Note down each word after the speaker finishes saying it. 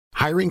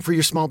Hiring for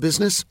your small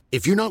business?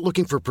 If you're not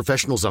looking for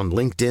professionals on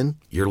LinkedIn,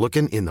 you're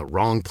looking in the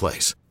wrong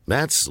place.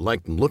 That's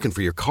like looking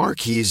for your car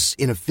keys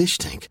in a fish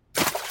tank.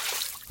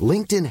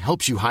 LinkedIn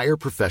helps you hire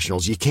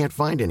professionals you can't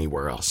find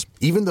anywhere else,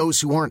 even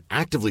those who aren't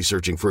actively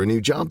searching for a new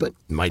job but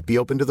might be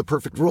open to the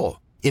perfect role.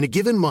 In a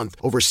given month,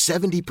 over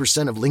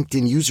 70% of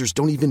LinkedIn users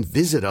don't even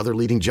visit other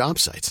leading job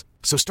sites.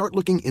 So start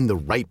looking in the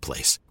right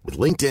place. With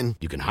LinkedIn,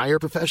 you can hire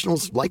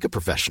professionals like a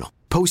professional.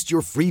 Post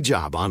your free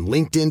job on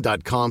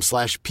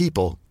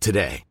linkedin.com/people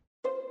today.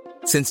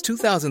 Since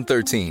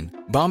 2013,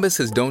 Bombas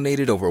has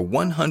donated over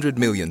 100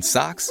 million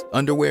socks,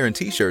 underwear, and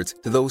T-shirts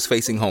to those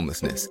facing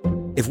homelessness.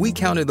 If we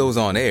counted those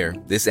on air,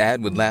 this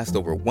ad would last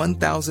over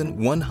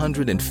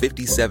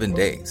 1,157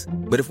 days.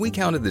 But if we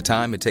counted the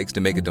time it takes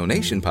to make a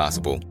donation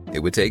possible, it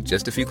would take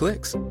just a few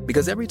clicks.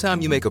 Because every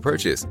time you make a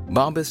purchase,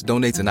 Bombas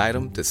donates an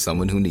item to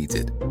someone who needs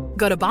it.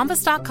 Go to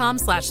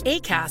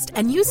bombas.com/ACAST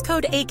and use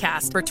code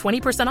ACAST for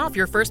 20% off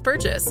your first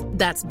purchase.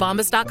 That's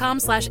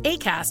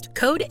bombas.com/ACAST,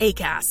 code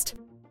ACAST.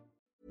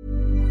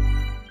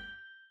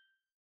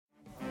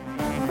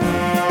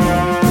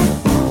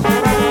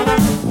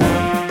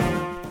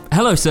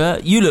 Hello, sir.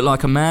 You look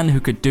like a man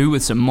who could do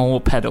with some more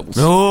pedals.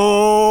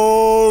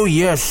 Oh,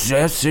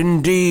 yes,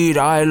 indeed.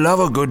 I love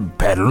a good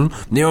pedal.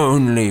 The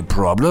only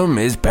problem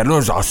is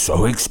pedals are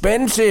so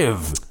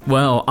expensive.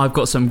 Well, I've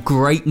got some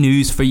great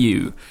news for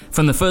you.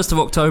 From the 1st of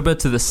October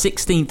to the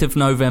 16th of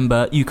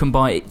November, you can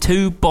buy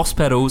 2 Boss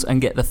pedals and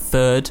get the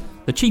third,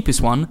 the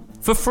cheapest one,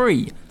 for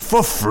free.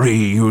 For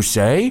free, you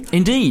say?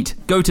 Indeed.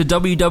 Go to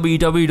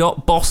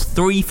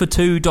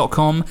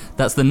www.boss3for2.com.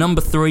 That's the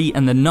number 3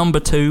 and the number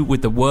 2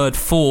 with the word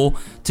 4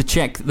 to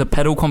check the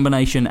pedal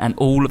combination and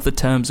all of the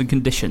terms and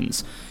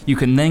conditions. You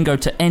can then go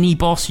to any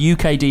Boss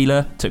UK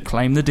dealer to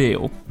claim the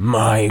deal.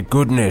 My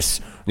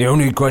goodness. The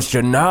only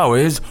question now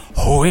is,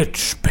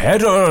 which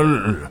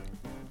pedal?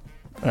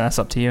 That's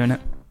up to you,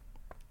 innit?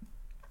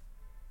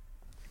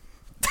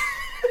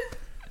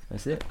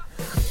 That's it.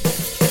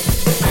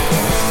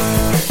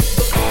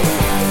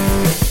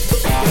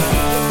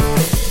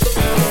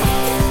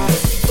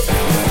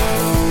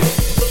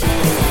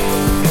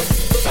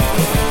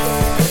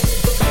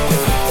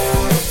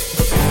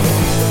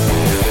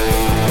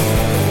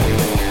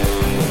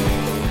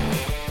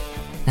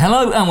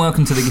 Hello and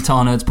welcome to the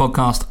Guitar Nerds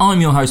podcast.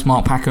 I'm your host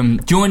Mark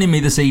Packham. Joining me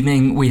this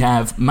evening we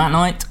have Matt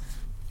Knight.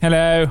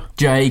 Hello.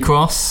 Jay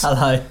Cross.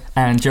 Hello.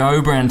 And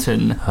Joe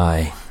Branton.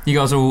 Hi. You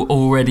guys are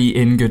already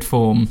in good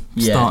form,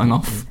 starting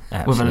off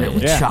absolutely. with a little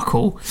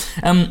chuckle.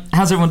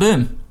 How's everyone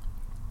doing?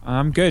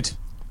 I'm good.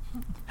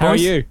 How are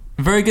you?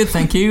 Very good,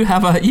 thank you. How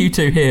about you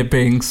two here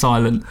being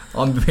silent?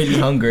 I'm really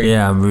hungry.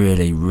 Yeah, I'm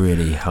really,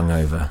 really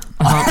hungover.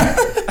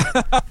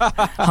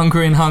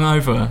 Hungry and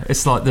hungover.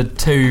 It's like the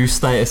two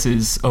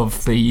statuses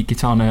of the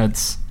Guitar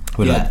Nerds.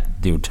 We're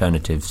like the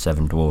alternative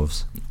Seven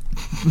Dwarves.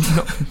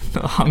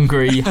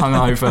 Hungry,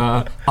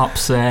 hungover,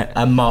 upset.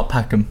 And Mark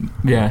Packham.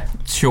 Yeah,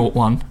 short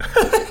one.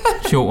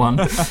 Short one.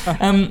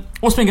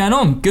 What's been going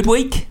on? Good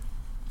week?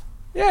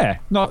 Yeah,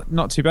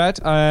 not too bad.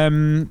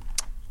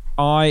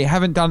 I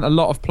haven't done a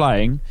lot of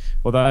playing,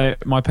 although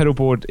my pedal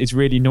board is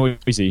really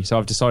noisy, so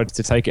I've decided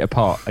to take it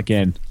apart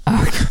again.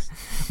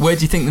 Where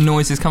do you think the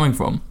noise is coming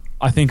from?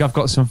 I think I've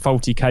got some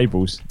faulty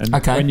cables, and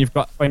when you've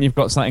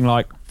got something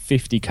like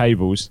 50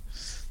 cables,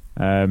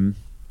 it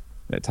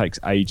takes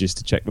ages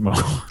to check them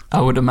all.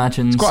 I would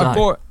imagine it's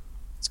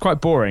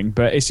quite boring,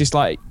 but it's just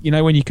like, you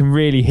know, when you can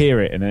really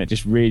hear it and then it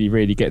just really,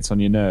 really gets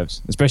on your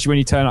nerves, especially when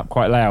you turn up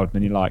quite loud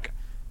and you're like,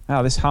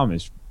 oh, this hum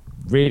is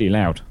really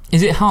loud.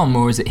 Is it hum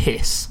or is it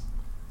hiss?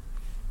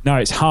 No,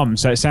 it's hum,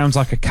 so it sounds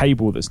like a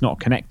cable that's not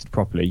connected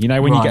properly. You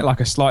know, when you get like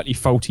a slightly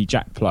faulty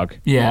jack plug,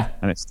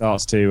 and it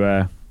starts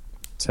to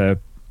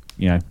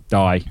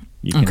die.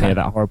 You can hear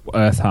that horrible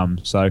earth hum.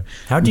 So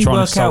how do you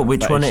work out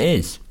which one it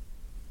is?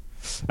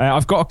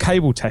 I've got a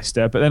cable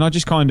tester, but then I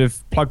just kind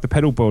of plug the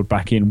pedal board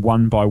back in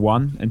one by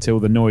one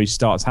until the noise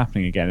starts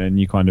happening again, and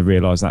you kind of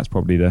realise that's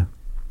probably the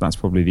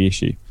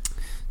issue.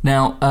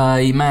 Now,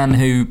 a man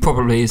who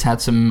probably has had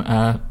some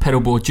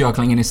pedal board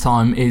juggling in his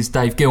time is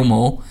Dave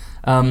Gilmore.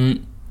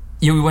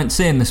 You went to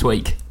see him this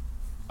week.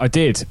 I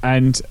did,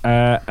 and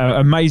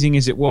amazing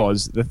as it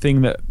was, the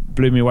thing that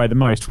blew me away the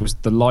most was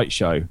the light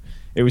show.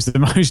 It was the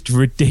most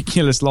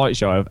ridiculous light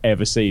show I've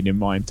ever seen in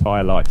my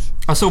entire life.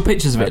 I saw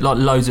pictures of it, like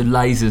loads of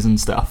lasers and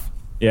stuff.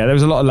 Yeah, there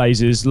was a lot of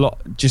lasers,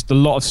 just a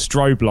lot of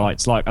strobe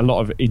lights, like a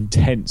lot of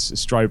intense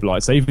strobe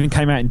lights. They even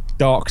came out in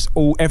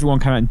everyone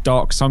came out in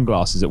dark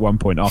sunglasses at one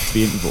point after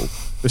the interval.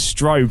 The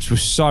strobes were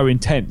so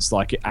intense,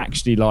 like it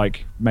actually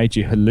made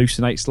you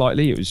hallucinate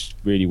slightly. It was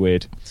really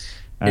weird.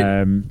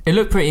 It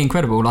looked pretty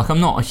incredible. Like,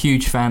 I'm not a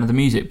huge fan of the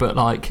music, but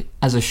like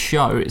as a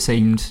show, it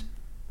seemed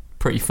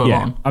pretty full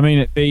on. I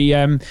mean, do you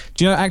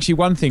know, actually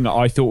one thing that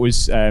I thought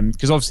was,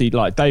 because obviously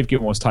like Dave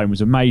Gilmore's tone was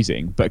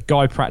amazing, but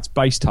Guy Pratt's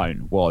bass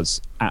tone was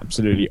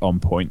absolutely on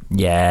point.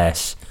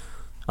 Yes,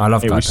 I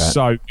love Guy Pratt. It was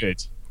so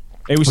good.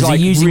 It was like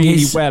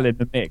really well in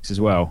the mix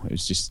as well. It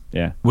was just,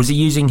 Was he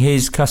using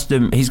his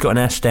custom? He's got an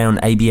Ashdown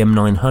ABM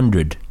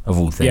 900 of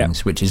all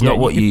things, which is not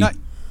what you.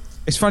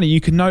 It's funny, you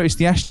can notice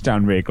the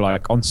Ashdown rig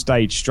like on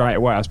stage straight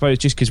away. I suppose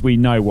just because we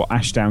know what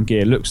Ashdown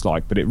gear looks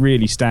like, but it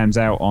really stands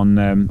out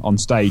on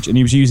stage. And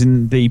he was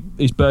using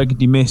his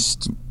Burgundy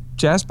Mist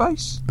jazz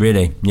bass.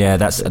 Really? Yeah,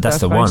 that's the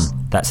bass. one.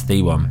 That's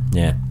the one.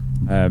 Yeah,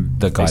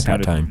 the Guy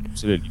Papone.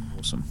 Absolutely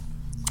awesome.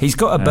 He's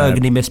got a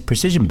Burgundy Mist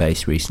precision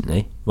bass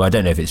recently. Well, I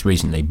don't know if it's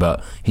recently,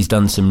 but he's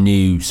done some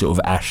new sort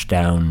of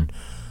Ashdown,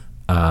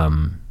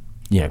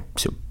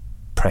 sort of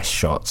press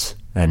shots.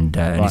 And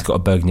he's got a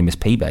Burgundy Mist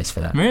P bass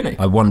for that. Really?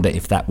 I wonder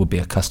if that would be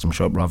a custom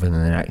shop rather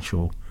than an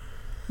actual.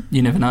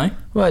 You never know.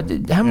 Well,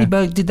 how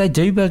many did they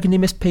do Burgundy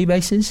Mist P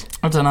basses?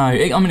 I don't know.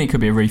 It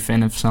could be a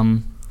refin of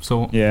some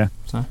sort. Yeah.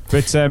 So.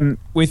 But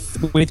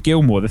with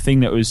Gilmour, the thing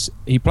that was,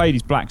 he played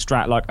his black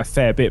Strat like a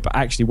fair bit, but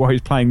actually what he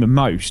was playing the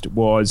most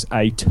was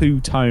a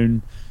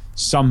 2-tone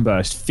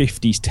Sunburst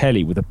 50s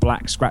telly with a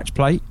black scratch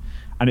plate,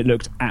 and it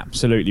looked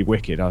absolutely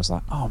wicked. I was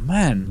like, oh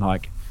man,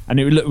 like. And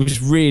it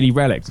was really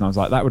relic, and I was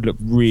like, that would look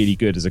really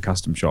good as a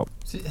custom shop.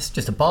 It's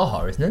just a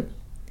Baja, isn't it?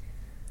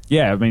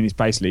 Yeah, I mean, it's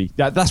basically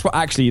that's what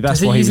actually that's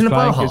Is he why he was using a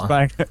playing.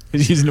 Baja?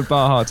 He's using a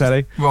Baja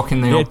telly.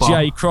 Rocking the Yeah, old bar.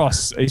 J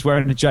Cross. He's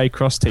wearing a J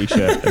Cross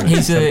t-shirt.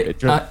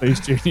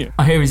 Junior.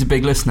 I hear he's a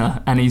big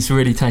listener, and he's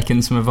really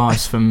taken some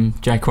advice from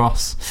J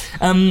Cross.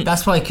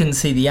 That's why I couldn't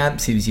see the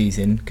amps he was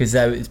using, because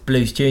they were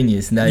Blues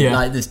Juniors, and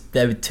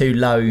they were too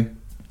low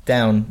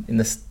down in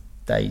the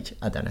stage.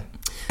 I don't know.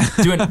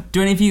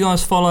 Do any of you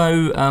guys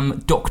follow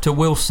Dr.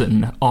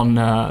 Wilson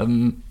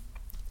on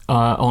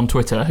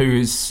Twitter, who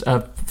is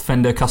a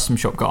Fender custom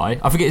shop guy?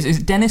 I forget, is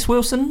it Dennis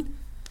Wilson?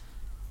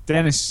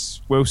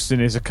 Dennis Wilson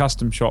is a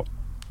custom shop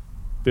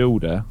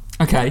builder.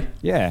 Okay.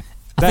 Yeah.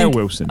 Dale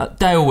Wilson.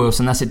 Dale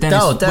Wilson, that's it.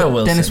 Dale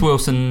Wilson. Dennis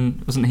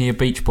Wilson, wasn't he a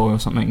Beach Boy or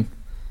something?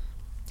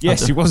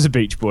 Yes, he was a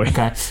Beach Boy.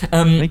 Okay.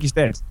 I think he's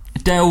dead.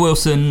 Dale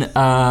Wilson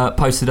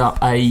posted up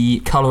a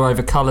colour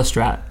over colour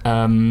strat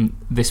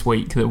this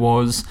week that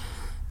was,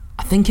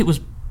 I think it was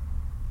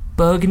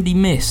Burgundy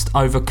Mist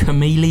over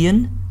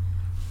Chameleon.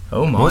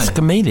 Oh my! What's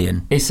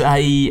Chameleon? It's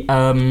a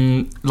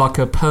like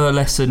a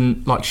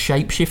pearlescent, like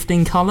shape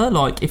shifting colour.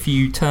 Like if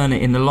you turn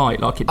it in the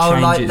light, like it changes. Oh,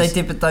 like they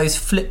did with those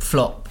flip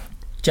flop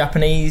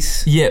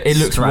Japanese. Yeah, it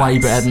looks strats. way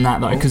better than that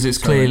though, because it's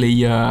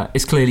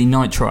clearly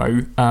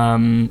nitro,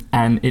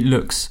 and it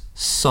looks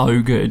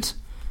so good,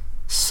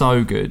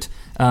 so good.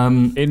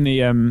 In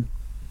the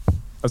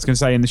I was going to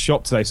say, in the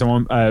shop today,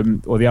 someone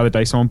or the other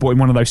day, someone bought him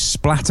one of those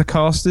splatter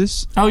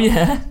casters. Oh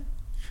yeah.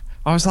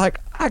 I was like,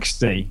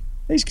 actually,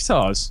 these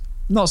guitars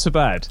not so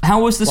bad.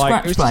 How was the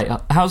scratch plate?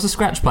 How's the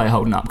scratch plate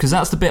holding up? Because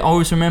that's the bit I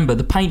always remember.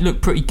 The paint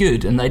looked pretty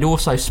good, and they'd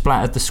also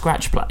splattered the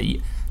scratch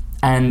plate,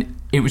 and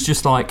it was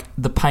just like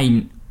the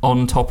paint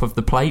on top of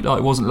the plate, like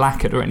it wasn't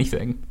lacquered or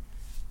anything.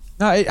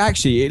 No,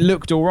 it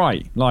looked all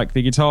right. Like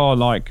the guitar,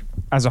 like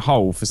as a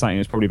whole, for something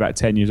that's probably about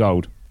 10 years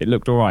old, it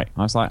looked all right.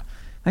 I was like,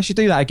 they should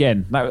do that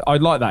again. I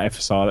like that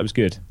FSR. That was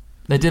good.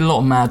 They did a lot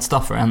of mad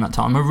stuff around that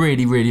time. I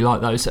really, really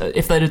like those.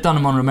 If they'd have done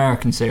them on an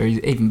American series,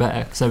 even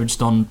better, because they were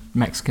just on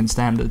Mexican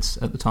standards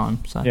at the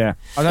time. So yeah,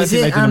 I don't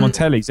think they did them on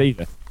tellies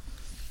either.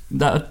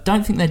 I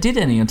don't think they did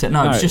any on tellies.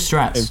 No, it was just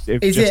Strats.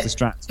 It was just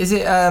the Strats. Is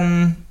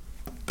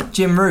it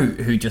Jim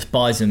Root who just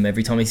buys them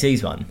every time he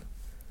sees one?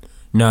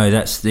 No,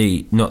 that's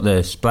not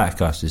the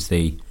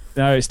Splattercasters.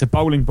 No, it's the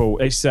bowling ball.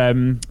 It's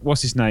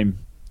what's his name?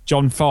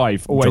 John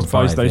Five always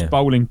buys those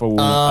bowling ball.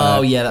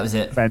 Oh yeah, that was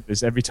it.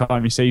 Fenders every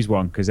time he sees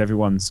one, because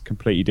everyone's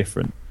completely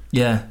different.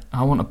 Yeah,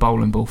 I want a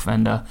bowling ball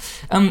Fender.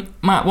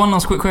 Matt, one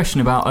last quick question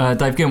about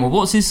Dave Gilmour.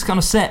 What's his kind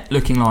of set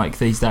looking like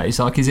these days?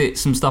 Like, is it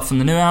some stuff from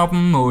the new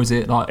album, or is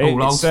it like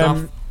all old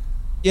stuff?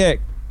 Yeah,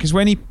 because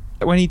when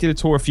he did a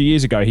tour a few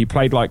years ago, he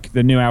played like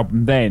the new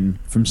album then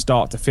from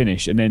start to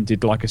finish, and then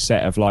did like a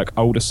set of like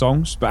older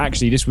songs. But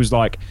actually, this was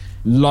like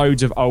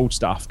loads of old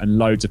stuff and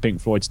loads of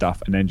Pink Floyd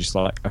stuff, and then just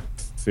like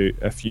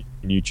a few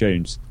new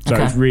tunes. So It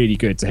was really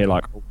good to hear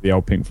like all the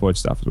old Pink Floyd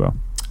stuff as well.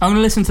 I'm going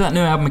to listen to that new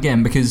album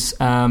again, because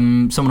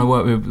someone I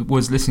work with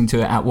was listening to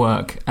it at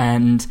work,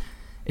 and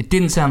it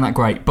didn't sound that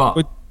great,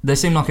 but there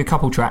seemed like a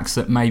couple tracks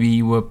that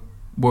maybe were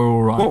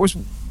all right.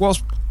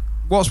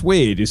 What's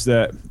weird is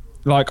that,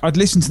 like, I'd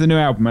listened to the new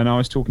album and I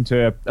was talking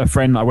to a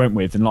friend that I went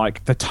with, and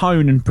like the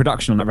tone and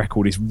production on that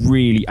record is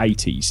really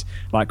 80s,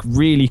 like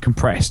really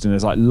compressed, and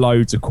there's like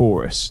loads of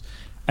chorus.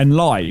 And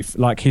live,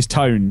 like his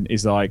tone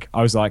is like,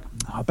 I was like,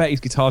 I bet his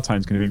guitar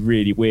tone's going to be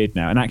really weird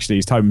now. And actually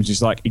his tone was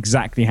just like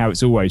exactly how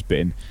it's always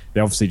been. They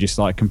obviously just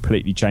like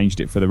completely changed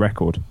it for the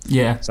record.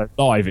 Yeah. So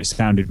live it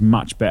sounded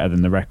much better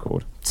than the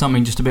record.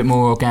 Something just a bit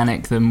more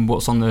organic than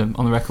what's on the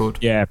record.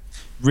 Yeah,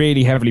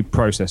 really heavily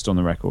processed on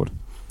the record.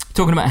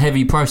 Talking about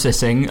heavy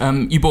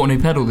processing, you bought a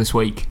new pedal this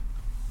week.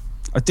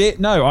 I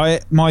did. No,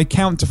 my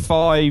Count to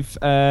 5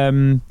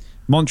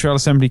 Montreal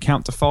Assembly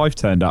Count to 5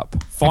 turned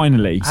up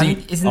finally.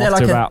 Isn't there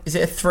like is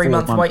it a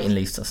 3-month waiting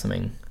list or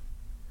something?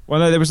 Well,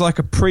 no, there was like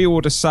a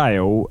pre-order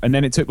sale, and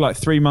then it took like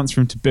 3 months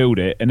for him to build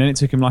it, and then it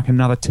took him like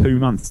another 2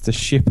 months to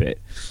ship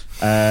it.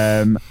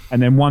 And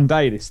then one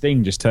day this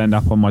thing just turned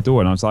up on my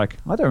door, and I was like,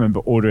 I don't remember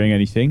ordering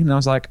anything. And I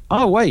was like,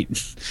 oh wait,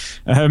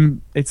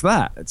 it's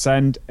that.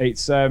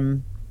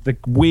 the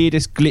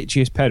weirdest,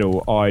 glitchiest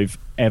pedal I've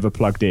ever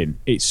plugged in.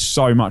 It's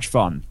so much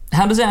fun.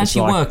 How does it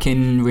actually work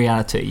in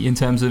reality in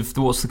terms of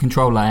what's the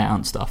control layout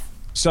and stuff?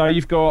 So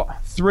you've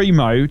got 3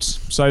 modes.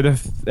 So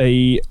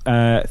the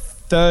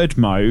third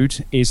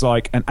mode is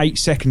like an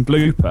 8-second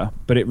looper,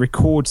 but it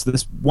records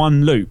this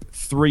one loop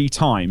 3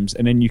 times,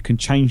 and then you can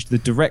change the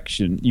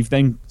direction.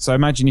 So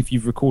imagine if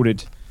you've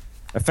recorded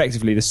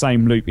effectively the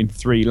same loop in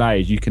 3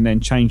 layers, you can then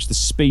change the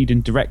speed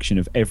and direction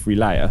of every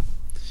layer.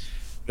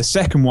 The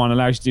second one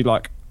allows you to do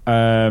like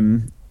a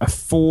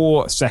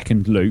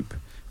 4-second loop,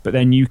 but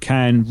then you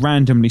can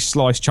randomly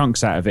slice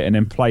chunks out of it and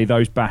then play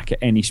those back at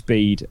any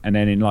speed and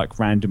then in like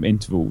random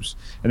intervals.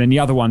 And then the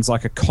other one's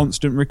like a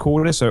constant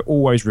recorder, so it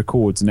always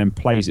records and then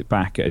plays it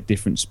back at a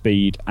different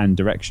speed and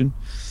direction.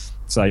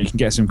 So you can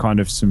get some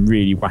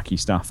really wacky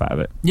stuff out of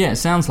it. Yeah, it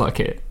sounds like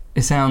it.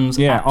 It sounds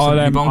I'm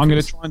bonkers.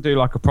 going to try and do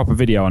like a proper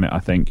video on it, I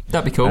think.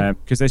 That'd be cool.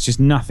 Because there's just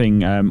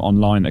nothing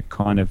online that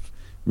kind of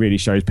really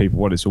shows people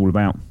what it's all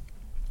about.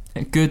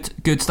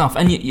 Good stuff.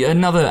 And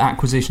another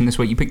acquisition this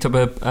week, you picked up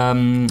a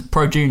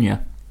Pro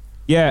Junior.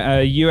 Yeah,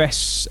 a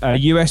US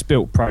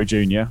built Pro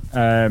Junior,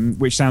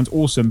 which sounds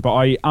awesome. But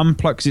I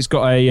unplugged, because it's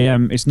got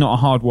it's not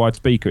a hardwired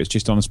speaker, it's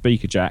just on a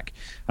speaker jack,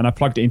 and I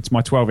plugged it into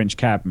my 12-inch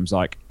cab and was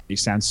like, it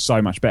sounds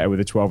so much better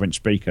with a 12-inch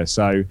speaker.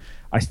 So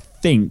I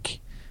think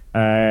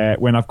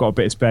when I've got a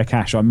bit of spare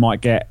cash, I might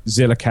get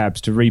Zilla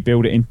cabs to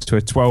rebuild it into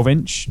a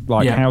 12-inch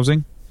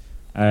housing.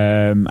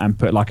 And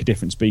put like a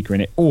different speaker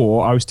in it,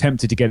 or I was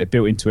tempted to get it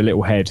built into a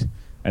little head,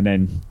 and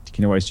then you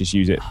can always just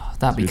use it.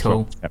 That'd be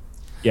cool.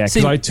 Yeah,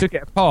 because I took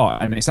it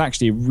apart, and it's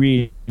actually a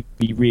really,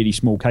 really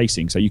small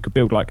casing, so you could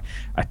build like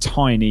a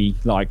tiny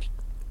like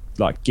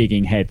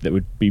gigging head that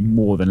would be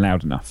more than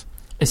loud enough.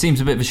 It seems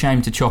a bit of a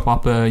shame to chop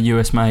up a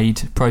US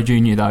made Pro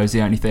Junior though, is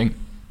the only thing.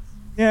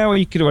 Yeah, well,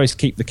 you could always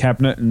keep the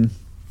cabinet, and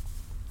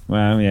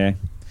yeah,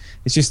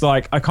 it's just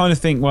like I kind of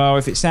think, well,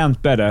 if it sounds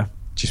better,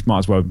 just might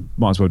as well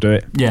do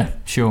it. Yeah,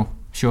 sure.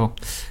 Good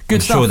I'm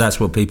stuff. sure that's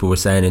what people were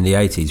saying in the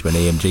 80s when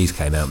EMGs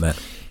came out,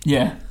 Matt.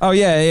 Yeah. Oh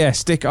yeah.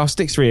 I'll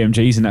stick 3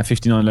 EMGs in that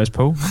 59 Les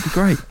Paul. That'd be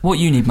great. What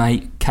you need,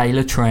 mate?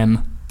 Kayla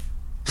Trem.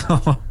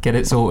 Get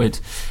it sorted.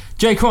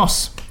 Jay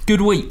Cross,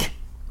 good week.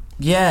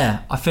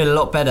 Yeah, I feel a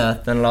lot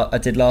better than I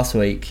did last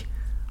week.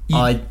 You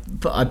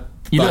looked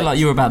like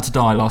you were about to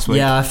die last week.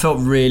 Yeah, I felt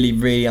really,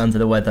 really under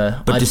the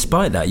weather. But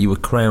despite that, you were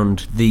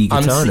crowned the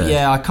guitar nerd.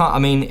 Yeah, I can't. I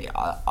mean,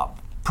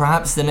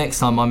 perhaps the next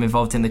time I'm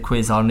involved in the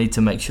quiz, I'll need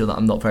to make sure that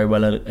I'm not very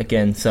well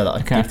again, so that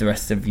I can give the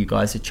rest of you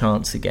guys a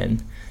chance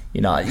again.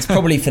 You know, it's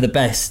probably for the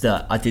best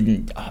that I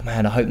didn't. Oh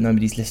man, I hope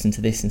nobody's listened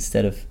to this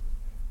instead of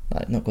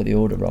not got the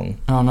order wrong.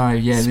 Oh no,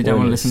 yeah, Spoilers. We don't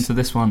want to listen to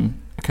this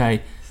one.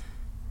 Okay,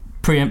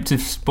 preemptive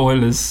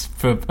spoilers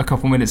for a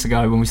couple minutes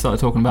ago when we started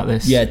talking about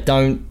this. Yeah,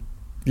 don't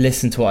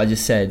listen to what I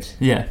just said.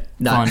 Yeah,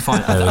 fine.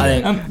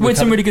 We had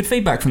some really good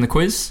feedback from the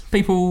quiz.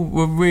 People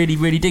were really,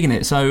 really digging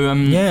it. So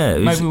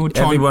maybe we'll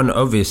try. Everyone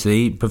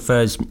obviously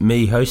prefers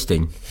me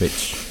hosting,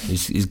 which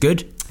is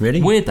good. Really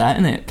weird, that,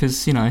 isn't it?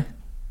 Because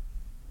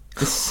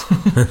it's,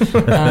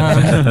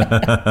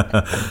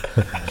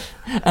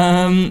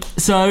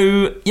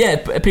 so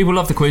yeah, people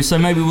love the quiz. So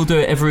maybe we'll do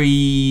it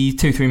every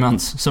 2-3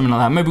 months, something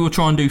like that. Maybe we'll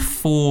try and do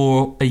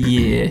 4 a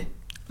year.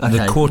 Okay.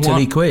 The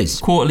quarterly quiz.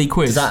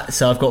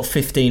 So I've got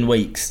 15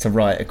 weeks to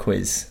write a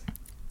quiz.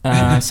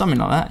 Something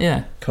like that,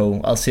 yeah.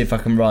 Cool. I'll see if I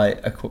can write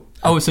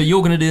Oh, so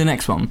you're going to do the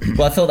next one?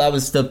 Well, I thought that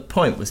was the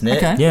point, wasn't it?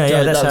 Okay.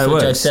 Yeah, that's how it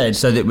works. Joe said.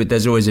 So that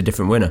there's always a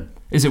different winner.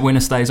 Is it winner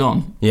stays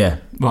on? Yeah.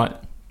 Right.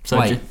 So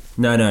wait.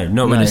 No,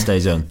 winner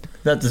stays on.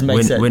 That doesn't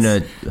make sense. Winner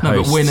hosts.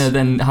 No, but winner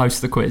then hosts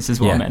the quiz is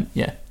what I meant.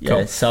 Yeah. Cool.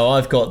 Yeah. So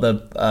I've got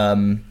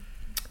the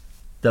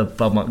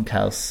Bob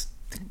Monkhouse.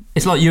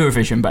 It's like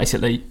Eurovision,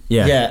 basically.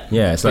 Yeah.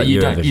 It's like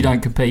Eurovision. You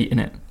don't compete in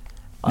it.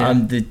 Yeah.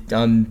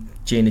 I'm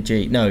Gina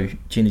G. No,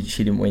 Gina.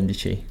 She didn't win, did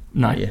she?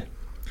 No. Yeah.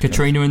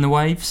 Katrina in the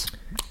Waves.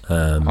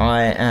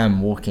 I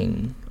am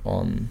walking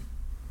on.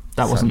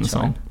 That wasn't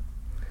sunshine. the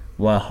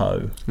song.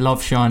 Whoa.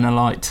 Love shine a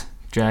light,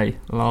 Jay.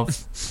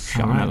 Love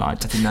shine a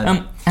light. I didn't know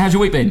that. How's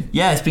your week been?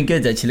 Yeah, it's been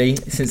good actually.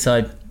 Since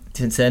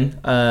then,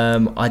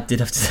 I did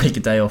have to take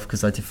a day off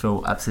because I did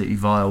feel absolutely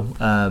vile.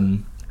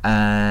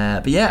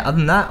 But yeah, other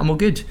than that, I'm all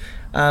good.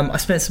 I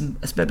spent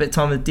a bit of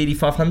time with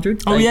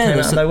DD500. Oh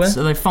yeah,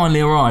 so they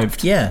finally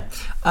arrived. Yeah,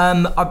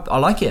 I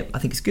like it. I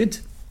think it's good.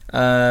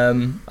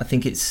 I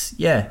think it's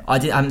I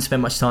haven't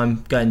spent much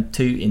time going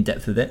too in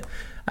depth with it,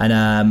 and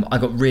I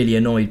got really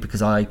annoyed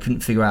because I couldn't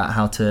figure out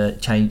how to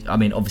change. I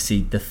mean,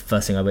 obviously the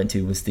first thing I went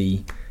to was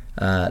the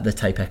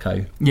tape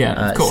echo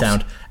of course.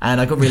 sound, and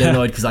I got really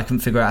annoyed because I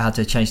couldn't figure out how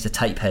to change the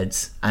tape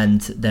heads,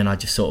 and then I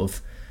just sort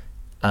of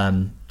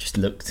just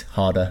looked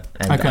harder,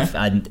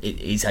 and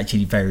it's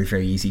actually very,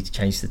 very easy to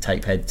change the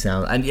tape head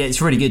sound, and yeah,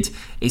 it's really good.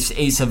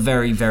 It's a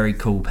very, very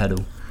cool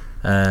pedal,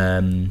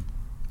 and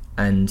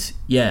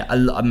yeah,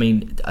 I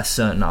mean a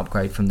certain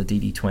upgrade from the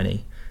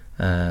DD20.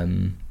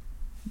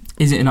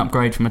 Is it an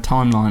upgrade from a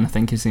timeline? I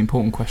think is the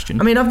important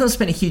question. I mean, I've not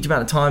spent a huge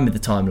amount of time with the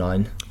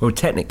timeline. Well,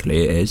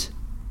 technically it is.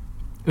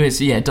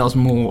 It does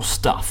more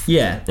stuff.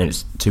 Yeah, and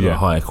it's to a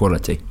higher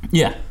quality.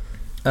 Yeah.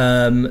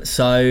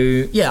 So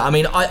yeah, I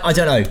mean, I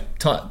don't know.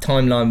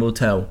 Timeline will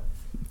tell.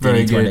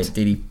 Very good.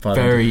 DD500.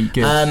 Very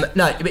good.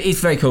 No, but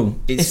it's very cool.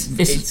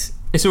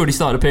 It's already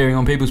started appearing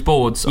on people's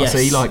boards. Yes.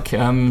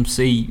 I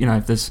see,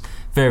 there's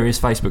various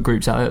Facebook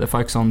groups out there that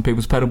focus on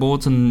people's pedal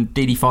boards, and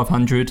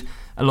DD500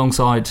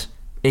 alongside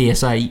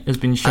ES8 has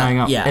been showing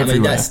up everywhere. I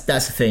mean, that's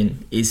the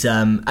thing. Is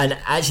and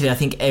actually, I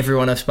think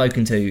everyone I've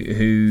spoken to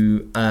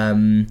who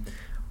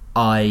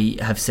I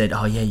have said,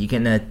 oh yeah, you're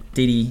getting a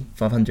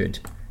DD500.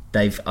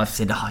 I've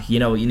said, oh, you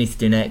know what you need to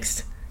do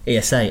next?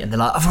 ES8, and they're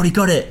like, I've already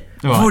got it.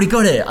 I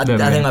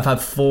think I've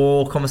had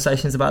 4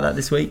 conversations about that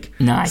this week.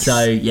 Nice.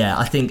 So yeah,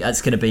 I think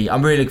that's going to be.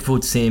 I'm really looking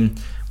forward to seeing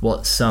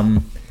what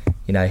some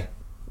of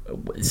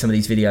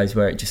these videos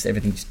where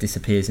everything just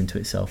disappears into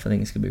itself. I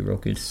think it's going to be real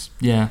good.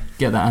 Yeah,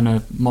 get that on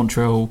a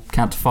Montreal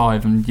count to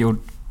 5 and you'll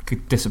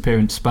disappear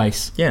into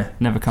space. Yeah,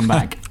 never come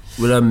back.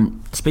 Well,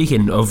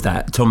 speaking of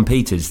that, Tom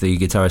Peters, the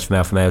guitarist from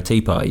Alpha Male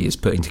Tea Party, is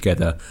putting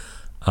together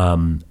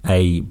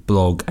a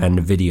blog and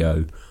a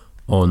video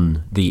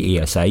on the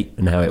ES8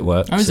 and how it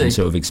works, and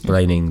sort of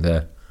explaining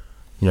the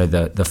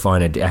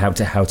finer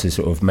how to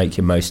sort of make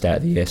your most out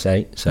of the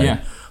ES8. So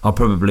yeah. I'll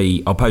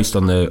post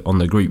on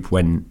the group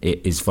when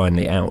it is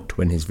finally out,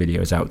 when his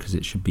video is out, because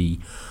it should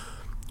be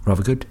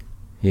rather good.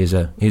 He's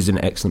an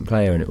excellent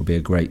player, and it will be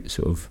a great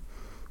sort of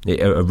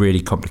a really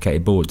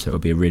complicated board, so it'll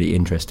be really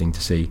interesting to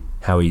see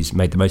how he's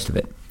made the most of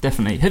it.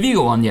 Definitely. Have you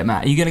got one yet,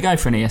 Matt? Are you going to go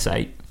for an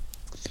ES8?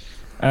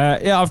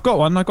 Yeah, I've got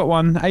one. I got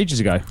one ages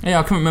ago. Yeah,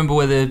 I can't remember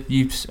whether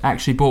you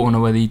actually bought one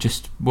or whether you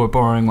just were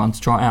borrowing one to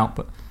try it out.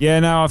 But yeah,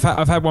 no,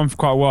 I've had one for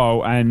quite a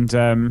while, and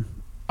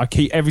I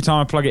keep, every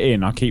time I plug it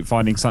in, I keep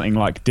finding something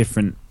like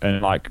different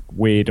and like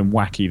weird and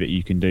wacky that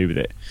you can do with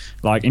it.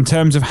 Like in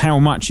terms of how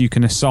much you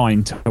can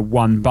assign to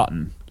one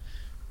button,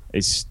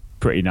 it's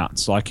pretty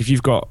nuts. Like if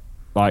you've got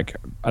like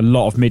a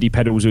lot of MIDI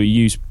pedals, or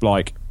you use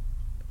like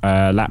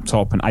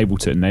laptop and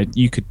Ableton,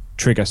 you could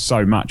trigger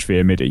so much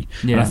via MIDI.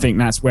 Yeah. And I think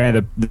that's where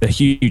the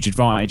huge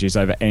advantage is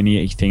over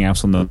anything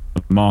else on the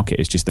market,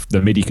 is just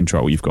the MIDI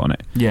control you've got on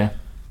it. Yeah.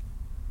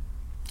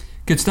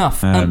 Good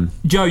stuff.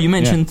 Joe, you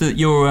mentioned that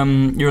you're a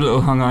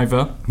little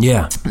hungover.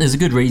 Yeah. There's a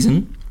good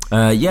reason.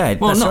 Yeah,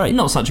 well, that's right.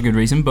 Not such a good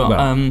reason, but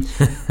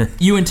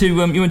you went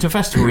to a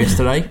festival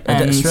yesterday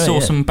and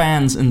saw some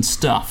bands and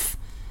stuff.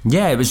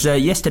 Yeah, it was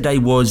yesterday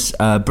was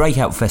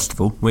Breakout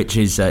Festival, which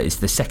is it's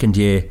the second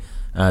year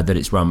that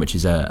it's run, which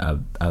is a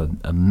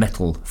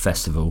metal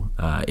festival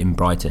in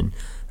Brighton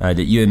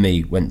that you and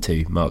me went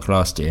to, Mark,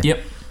 last year. Yep.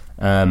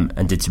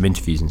 And did some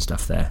interviews and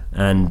stuff there.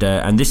 And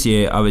this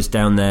year I was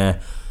down there,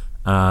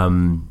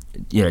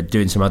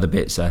 doing some other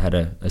bits. I had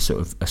a sort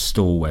of a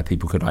stall where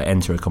people could like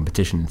enter a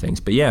competition and things.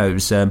 But yeah, it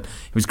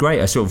was great.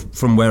 I sort of,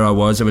 from where I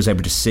was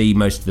able to see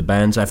most of the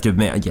bands. I have to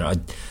admit,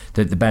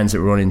 the bands that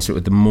were on in sort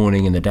of the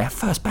morning and the day.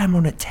 First band were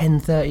on at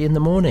 10:30 in the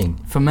morning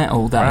for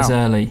metal. That is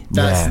early.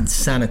 That's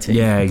insanity.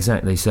 Yeah,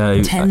 exactly.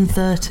 So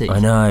 10:30. I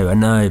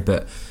know,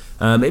 but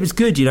it was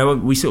good.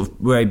 We sort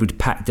of were able to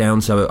pack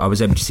down, so I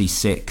was able to see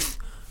Sixth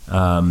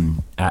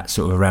at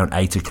sort of around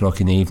 8 o'clock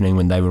in the evening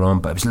when they were on.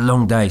 But it was a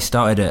long day.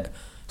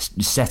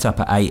 Set up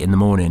at 8 in the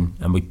morning,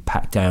 and we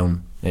packed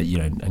down,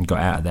 and got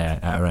out of there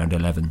at around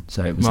 11.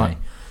 So it was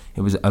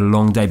it was a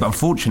long day. But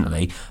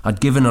unfortunately, I'd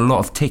given a lot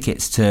of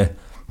tickets to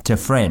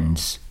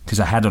friends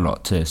because I had a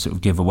lot to sort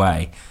of give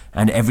away.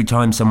 And every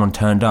time someone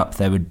turned up,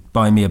 they would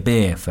buy me a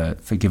beer for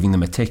giving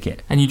them a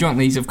ticket. And you drank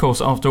these, of course,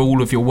 after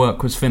all of your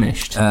work was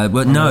finished.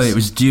 No, it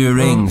was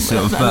during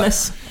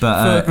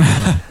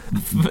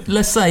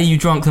let's say you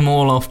drank them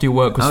all after your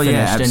work was finished.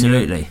 Yeah,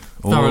 absolutely.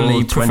 And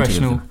thoroughly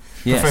professional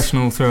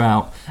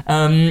throughout.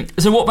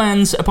 So what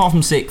bands, apart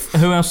from Sixth,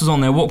 who else was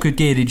on there? What good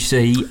gear did you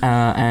see?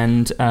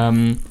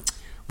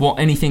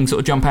 Anything sort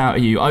of jump out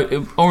at you?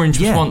 Orange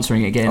was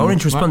sponsoring again.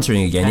 Orange was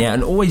sponsoring again, yeah.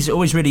 And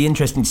always really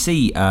interesting to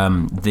see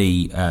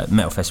the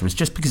metal festivals,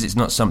 just because it's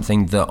not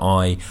something that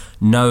I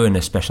know an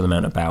special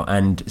amount about,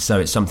 and so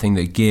it's something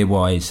that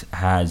gear-wise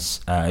has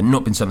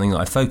not been something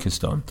that I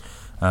focused on.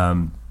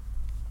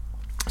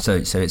 So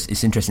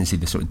it's interesting to see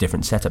the sort of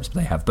different setups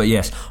they have. But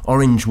yes,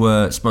 Orange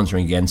were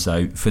sponsoring again.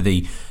 So for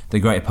the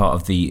greater part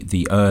of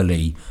the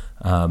early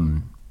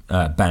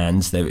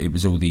bands, it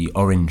was all the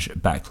Orange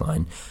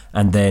backline,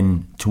 and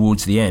then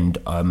towards the end,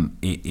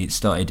 it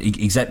started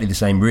exactly the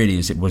same really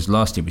as it was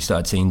last year. We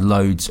started seeing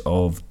loads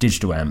of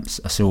digital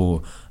amps. I saw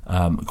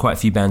quite a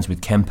few bands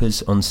with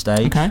Kempers on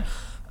stage. Okay.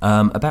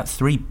 About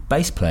 3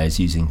 bass players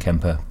using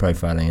Kemper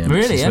profiling amps.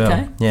 Really? As well.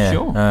 Okay. Yeah.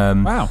 Sure.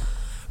 Wow.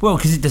 Well,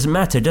 because it doesn't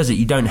matter, does it?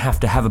 You don't have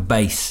to have a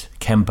bass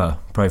Kemper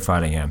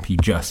profiling amp. You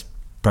just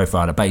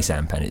profile a bass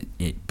amp, and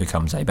it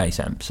becomes a bass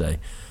amp. So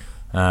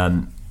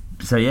at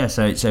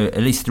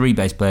least 3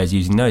 bass players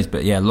using those.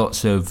 But yeah,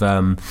 lots of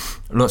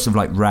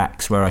like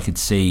racks where I could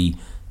see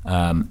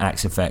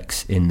Axe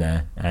FX in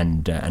there,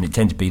 and it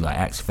tended to be like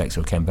Axe FX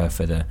or Kemper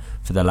for the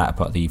latter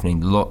part of the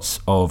evening. Lots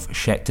of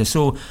Schecter.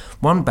 Saw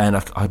one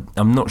band.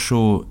 I'm not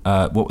sure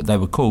what they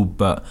were called,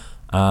 but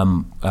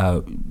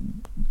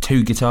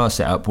 2 guitar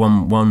setup,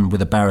 one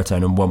with a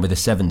baritone and one with a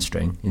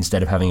 7-string,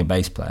 instead of having a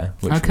bass player,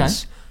 which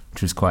was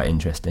which was quite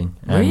interesting.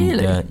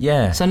 Really?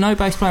 Yeah. So no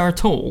bass player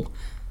at all?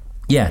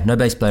 Yeah, no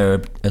bass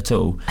player at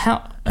all.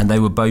 How? And they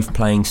were both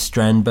playing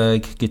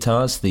Strandberg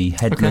guitars, the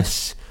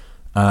headless.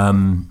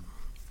 Okay.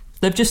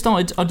 They've just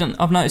started.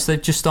 I've noticed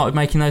they've just started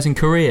making those in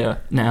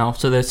Korea now.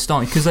 So they're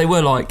starting because they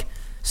were like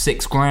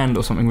 $6,000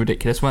 or something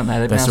ridiculous, weren't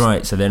they? That's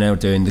right. So they're now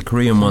doing the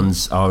Korean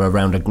ones are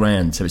around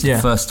 $1,000. So it's the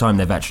first time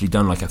they've actually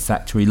done like a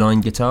factory line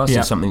guitar.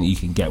 So something that you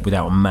can get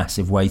without a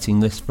massive waiting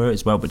list for it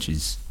as well, which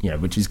is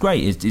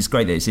great. It's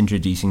great that it's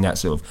introducing that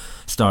sort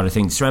of style of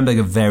thing.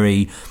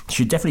 Strandberg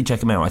should definitely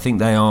check them out. I think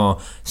they are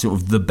sort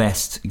of the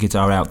best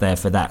guitar out there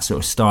for that sort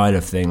of style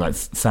of thing, like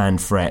fan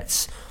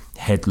frets,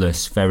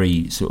 headless,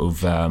 very sort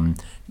of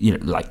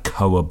like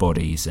Koa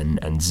bodies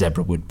and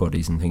zebra wood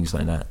bodies and things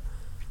like that.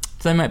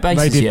 Do they make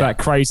basses? They did that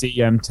crazy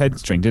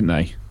 10-string, didn't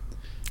they?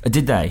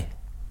 Did they?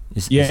 The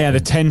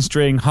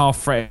 10-string, half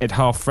fretted,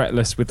 half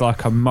fretless, with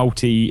like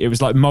it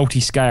was like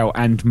multi-scale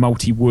and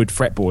multi-wood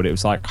fretboard. It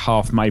was like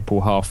half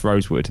maple, half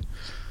rosewood.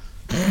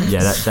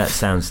 Yeah, that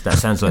sounds like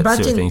the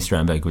sort of thing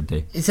Strandberg would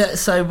do. Is that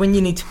so? When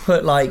you need to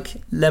put like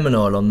lemon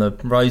oil on the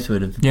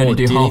rosewood of the board,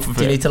 do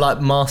you need to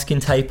like masking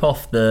tape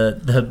off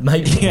the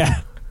maple?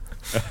 Yeah.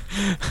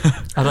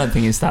 I don't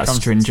think it's that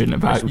stringent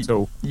about it.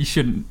 You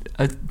shouldn't.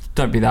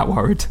 Don't be that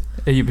worried.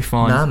 You'll be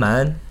fine. Nah,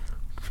 man.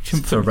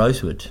 For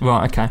rosewood.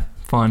 Right. Okay.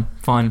 Fine.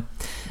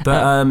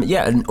 But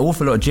an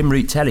awful lot of Jim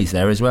Root tellies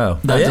there as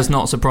well. That does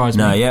not surprise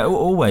me. No, yeah,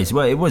 always.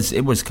 Well, it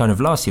was kind of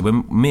last year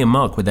when me and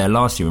Mark were there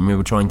last year when we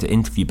were trying to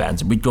interview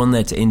bands, and we'd gone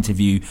there to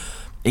interview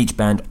each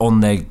band on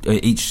their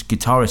each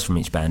guitarist from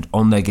each band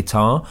on their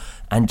guitar,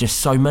 and just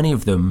so many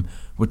of them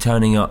were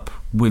turning up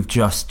with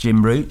just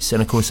Jim Roots,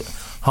 and of course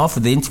half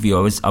of the interview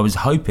I was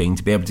hoping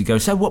to be able to go,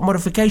 so what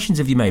modifications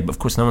have you made? But of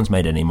course no one's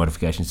made any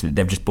modifications.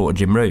 They've just bought a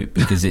Jim Root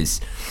because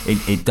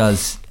it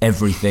does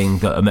everything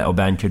that a metal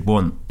band could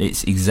want.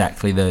 It's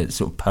exactly the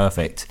sort of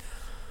perfect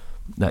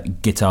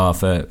guitar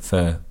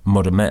for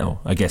modern metal,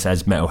 I guess,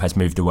 as metal has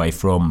moved away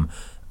from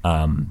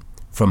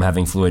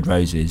having Floyd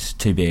Roses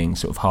to being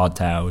sort of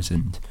hardtails,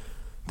 and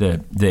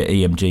the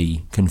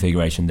EMG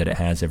configuration that it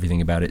has.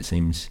 Everything about it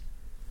seems...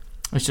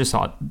 It's just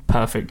like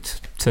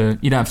perfect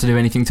you don't have to do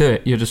anything to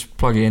it. You just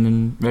plug it in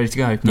and ready to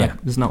go.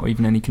 There's not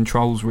even any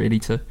controls really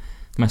to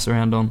mess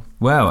around on.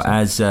 Well,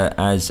 as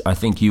I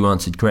think you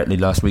answered correctly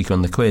last week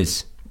on the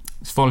quiz,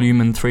 it's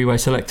volume and three-way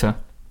selector.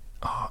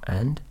 Oh,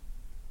 and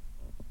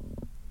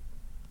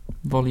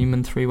volume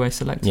and three-way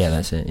selector. Yeah,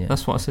 that's it. Yeah,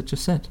 that's what I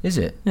just said. Is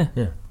it?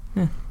 Yeah.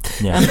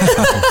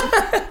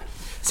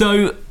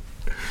 So,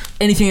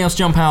 anything else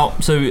jump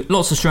out? So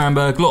lots of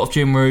Strandberg, a lot of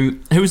Jim Root.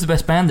 Who was the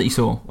best band that you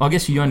saw? I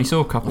guess you only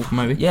saw a couple,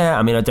 maybe. Yeah,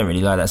 I mean, I don't really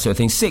like that sort of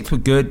thing. Sixth were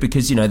good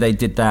because they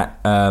did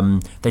that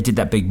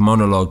big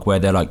monologue where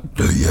they're like,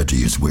 "The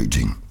Yeti is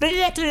waiting. The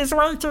Yeti is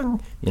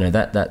waiting."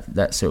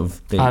 That sort of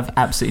thing. I have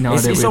absolutely no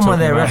idea. It's on one of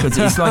their records.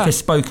 It's like a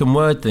spoken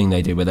word thing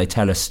they do where they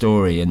tell a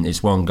story and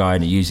it's one guy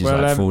and he uses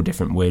four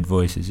different weird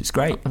voices. It's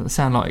great. It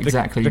sound like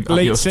exactly the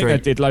lead singer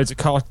did loads of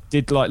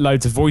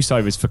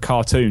voiceovers for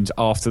cartoons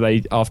after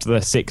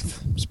the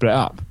Sixth split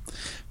up.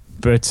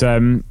 But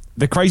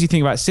the crazy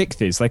thing about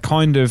Sixth is they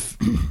kind of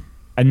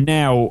are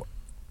now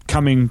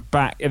coming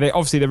back. They're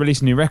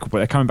releasing a new record, but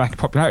they're coming back in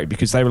popularity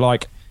because they were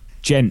like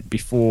Gent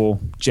before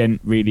Gent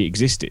really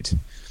existed.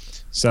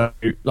 So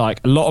like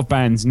a lot of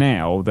bands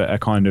now that are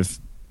kind of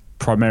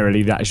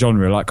primarily that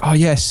genre, like, oh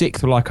yeah,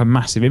 Sixth were like a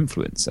massive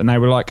influence, and they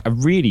were like a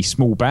really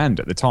small band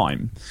at the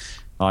time,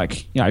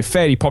 like,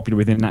 fairly popular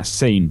within that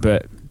scene,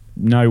 but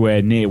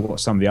nowhere near what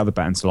some of the other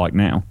bands are like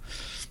now.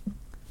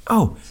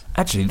 Oh,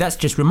 actually, that's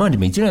just reminded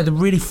me. Do you know the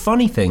really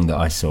funny thing that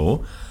I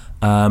saw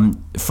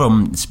from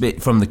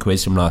the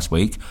quiz from last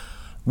week?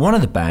 One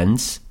of the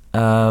bands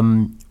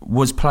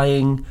was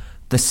playing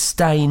the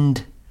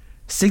Stained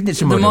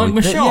signature model. The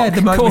Mike Mashok.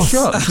 The Mike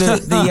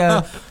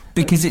Mashok.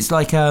 Because it's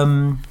like...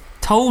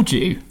 Told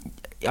you.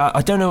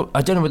 I don't know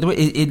what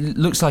it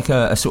looks like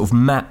a sort of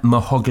matte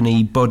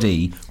mahogany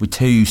body with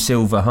two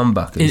silver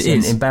humbuckers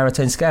in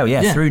baritone scale,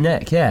 through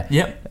neck,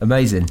 Yep.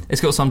 Amazing. It's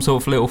got some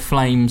sort of little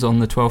flames on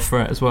the 12th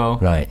fret as well.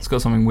 Right. It's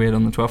got something weird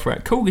on the 12th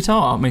fret. Cool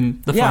guitar. I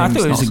mean, the flames. I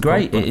thought it was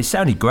great. It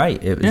sounded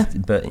great. It was,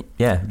 but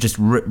just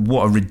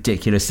what a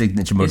ridiculous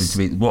signature model to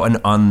be. What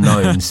an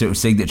unknown sort of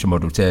signature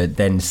model to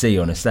then see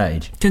on a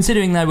stage.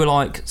 Considering they were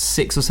like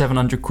 £600 or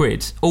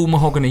 £700, all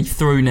mahogany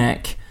through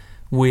neck,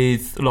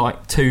 with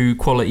like two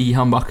quality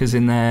humbuckers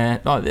in there,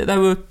 like they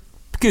were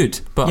good.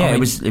 But it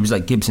was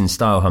like Gibson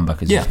style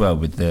humbuckers as well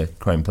with the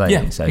chrome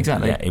plating. Yeah, so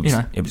exactly.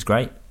 Yeah, it was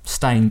great.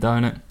 Stained,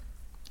 don't it?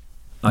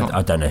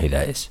 I don't know who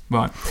that is.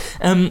 Right.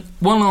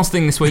 One last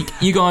thing this week,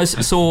 you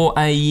guys saw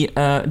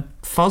a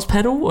fuzz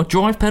pedal or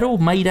drive pedal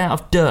made out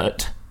of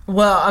dirt.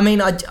 Well, I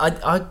mean,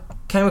 I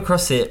came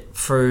across it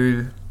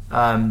through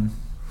it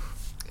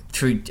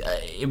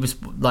was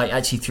like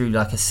actually through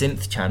like a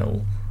synth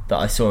channel that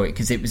I saw it,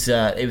 because it was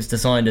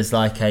designed as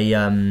like a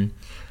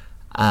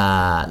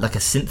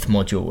synth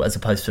module as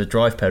opposed to a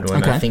drive pedal,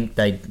 and I think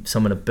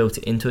someone had built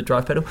it into a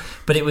drive pedal.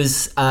 But it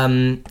was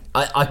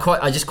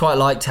I just quite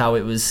liked how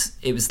it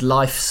was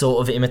life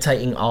sort of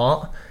imitating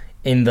art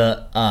in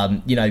that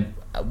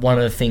one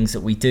of the things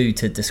that we do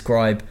to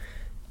describe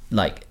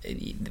like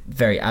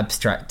very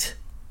abstract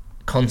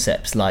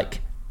concepts like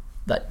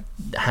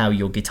how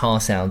your guitar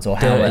sounds or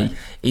how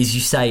is you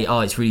say,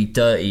 oh, it's really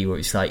dirty, or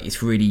it's like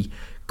it's really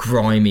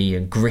grimy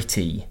and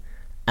gritty,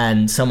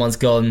 and someone's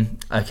gone,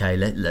 okay,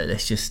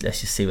 let's just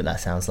see what that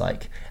sounds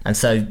like. And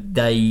so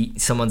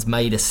someone's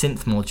made a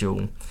synth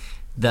module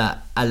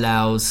that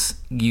allows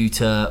you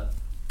to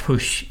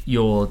push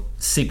your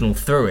signal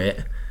through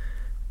it,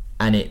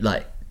 and it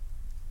like,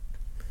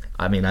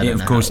 I mean, I don't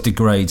know, of course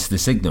degrades the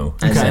signal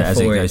as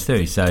it goes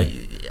through. So,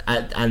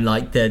 and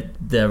like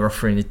they're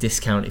offering a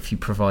discount if you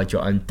provide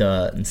your own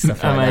dirt and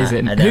stuff like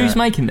Amazing. that. Who's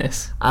making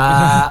this?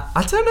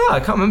 I don't know. I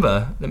can't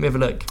remember. Let me have a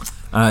look.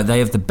 They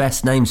have the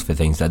best names for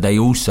things. They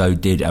also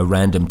did a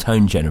random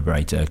tone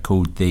generator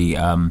called the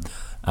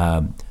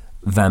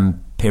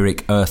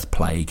Vampiric Earth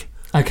Plague.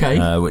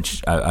 Okay.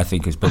 Which I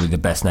think is probably the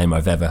best name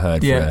I've ever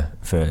heard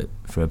for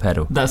a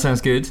pedal. That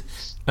sounds good.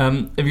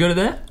 Have you got it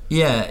there?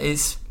 Yeah,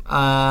 it's.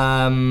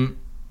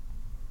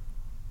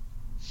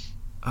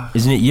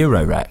 Isn't it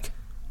Eurorack?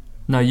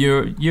 No,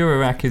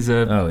 Eurorack is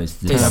a. Oh,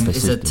 it's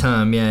a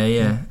term.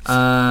 Yeah.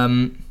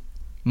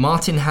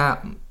 Martin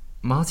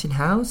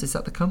Howes, is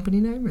that the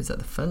company name or is that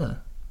the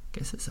fella? I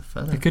guess it's a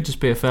fella. It could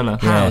just be a fella.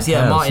 Howes,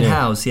 Martin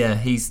Howes. Yeah,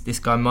 this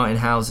guy Martin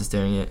Howes is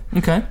doing it.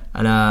 Okay.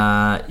 And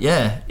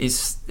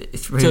it's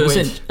really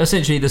weird.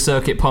 Essentially, the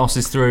circuit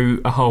passes through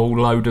a whole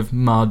load of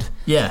mud.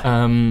 Yeah.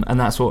 And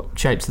that's what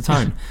shapes the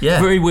tone. Yeah.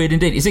 Very weird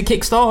indeed. Is it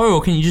Kickstarter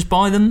or can you just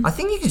buy them? I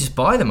think you can just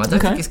buy them. I don't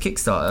think it's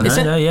Kickstarter.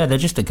 No, they're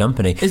just a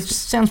company. It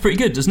sounds pretty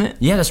good, doesn't it?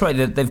 Yeah, that's right.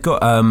 They've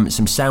got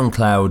some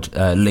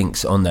SoundCloud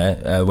links on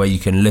there where you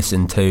can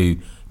listen to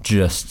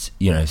just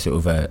sort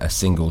of a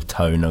single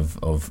tone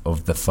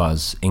of the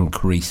fuzz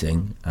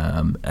increasing,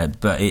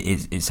 but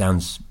it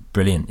sounds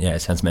brilliant. Yeah, it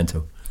sounds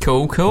mental.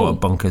 Cool. What a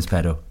bonkers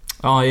pedal.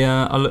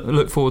 I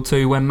look forward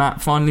to when Matt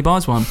finally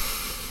buys one.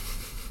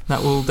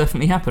 That will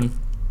definitely happen.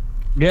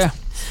 Yeah.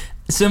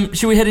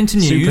 Should we head into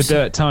news? Super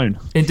dirt tone.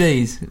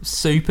 Indeed,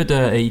 super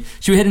dirty.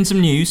 Should we head into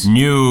some news?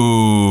 Nudes.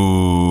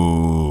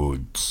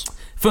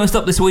 First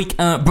up this week,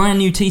 brand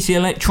new TC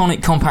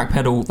Electronic compact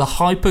pedal, the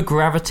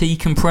Hypergravity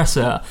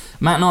Compressor.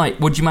 Matt Knight,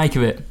 what do you make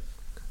of it?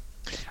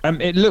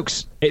 It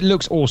looks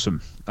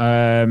awesome.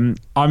 I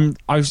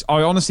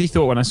honestly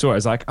thought when I saw it, I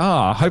was like,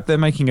 I hope they're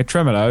making a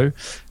tremolo,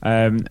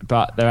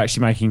 but they're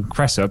actually making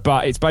compressor.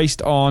 But it's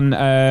based on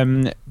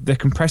the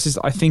compressors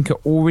that I think are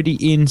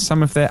already in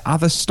some of their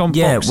other stomp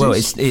boxes. Yeah, well,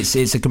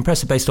 it's a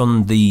compressor based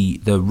on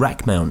the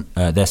rack mount,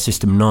 their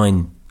System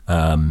 9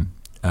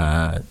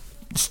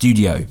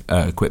 studio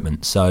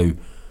equipment. So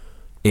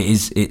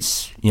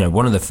it's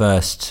one of the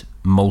first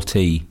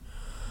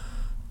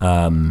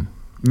multi-band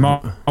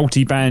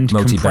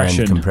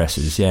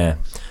compressors, yeah.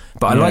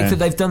 But I like that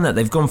they've done that.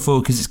 They've gone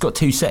for, because it's got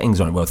two settings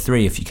on it. Well,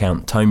 three if you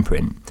count tone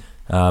print,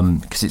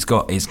 because it's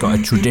got a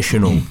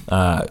traditional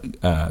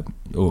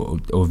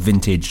or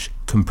vintage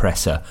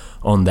compressor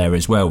on there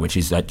as well, which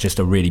is just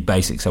a really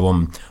basic. So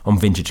on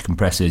vintage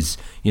compressors,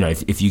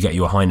 if you get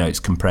your high notes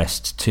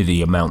compressed to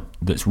the amount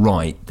that's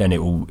right, then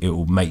it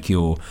will make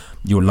your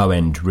low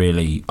end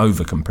really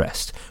over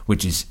compressed,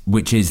 which is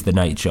the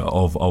nature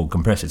of old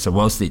compressors. So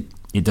whilst it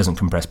doesn't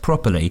compress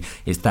properly,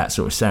 it's that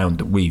sort of sound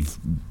that we've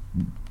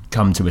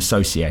come to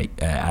associate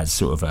as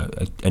sort of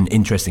an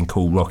interesting,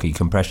 cool, rocky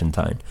compression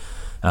tone,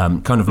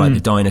 kind of like the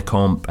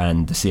Dynacomp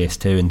and the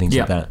CS2 and things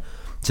like that.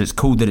 So it's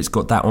cool that it's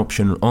got that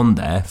option on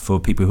there for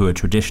people who are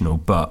traditional,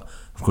 but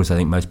of course I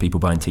think most people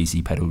buying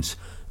TC pedals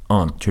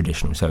aren't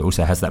traditional, so it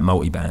also has that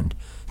multi-band.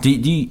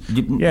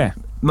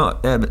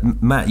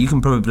 Matt, you can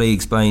probably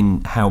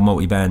explain how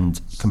multi-band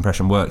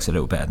compression works a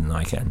little better than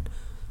I can.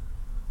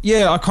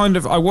 Yeah, I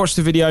watched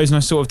the videos and I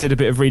sort of did a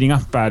bit of reading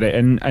up about it,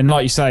 and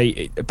like you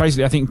say,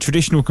 basically I think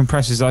traditional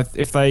compressors,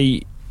 if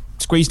they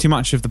squeeze too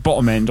much of the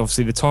bottom end,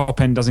 obviously the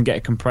top end doesn't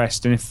get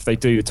compressed, and if they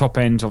do the top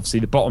end, obviously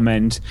the bottom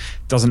end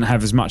doesn't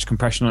have as much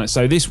compression on it.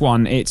 So this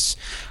one, I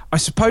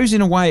suppose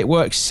in a way it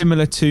works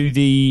similar to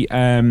the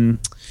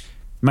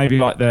maybe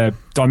like the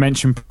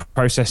dimension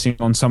processing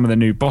on some of the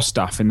new Boss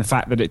stuff, in the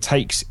fact that it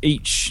takes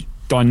each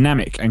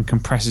dynamic and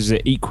compresses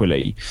it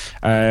equally,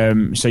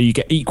 so you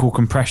get equal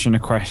compression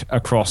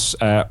across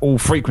all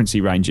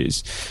frequency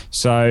ranges.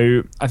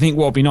 So I think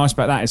what would be nice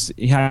about that is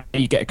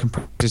you get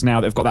compressors now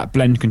that have got that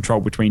blend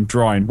control between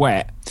dry and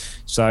wet,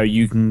 so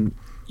you can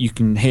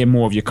hear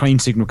more of your clean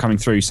signal coming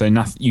through, so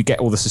you get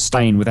all the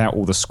sustain without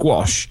all the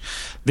squash.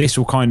 This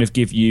will kind of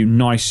give you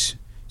nice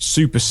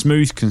super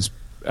smooth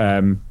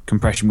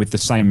compression with the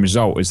same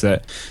result, is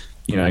that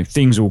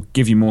things will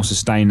give you more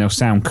sustain, they'll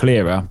sound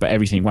clearer, but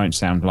everything won't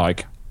sound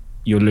like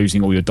you're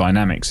losing all your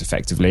dynamics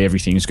effectively.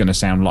 Everything is going to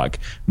sound like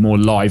more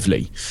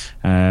lively.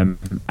 And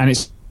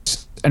it's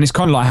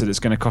kind of like that it's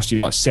going to cost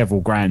you like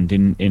several grand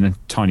in a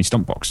tiny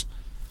stomp box.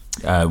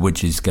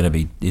 Which is going to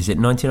be, is it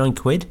 99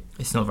 quid?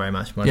 It's not very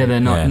much money. Yeah, they're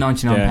not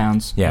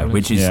 £99. Yeah,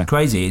 which is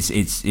crazy.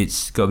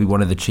 It's got to be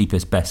one of the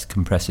cheapest, best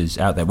compressors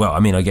out there. Well,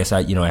 I mean, I guess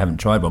I haven't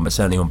tried one, but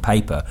certainly on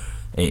paper,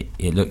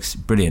 it looks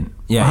brilliant.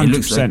 Yeah, 100%. It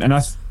looks like, and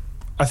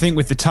I think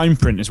with the tone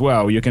print as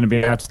well, you're going to be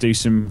able to do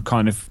some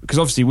kind of, because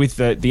obviously with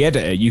the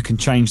editor, you can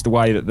change the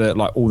way that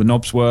all the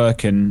knobs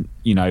work, and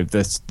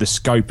the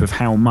scope of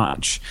how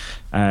much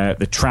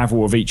the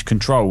travel of each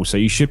control. So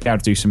you should be able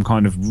to do some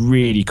kind of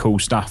really cool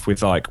stuff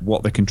with like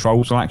what the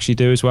controls will actually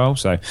do as well.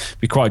 So it'd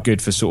be quite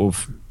good for sort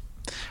of,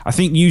 I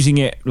think using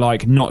it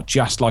like not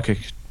just like a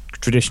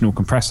traditional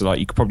compressor, like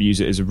you could probably use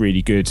it as a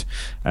really good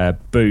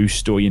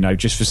boost, or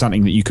just for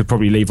something that you could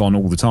probably leave on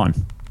all the time.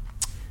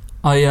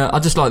 I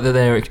just like that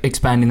they're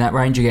expanding that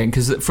range again,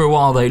 because for a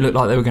while they looked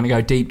like they were going to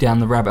go deep down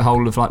the rabbit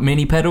hole of like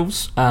mini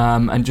pedals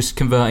and just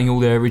converting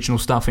all their original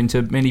stuff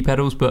into mini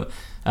pedals, but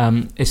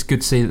it's good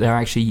to see that they're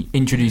actually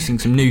introducing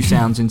some new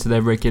sounds into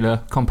their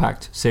regular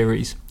compact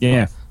series.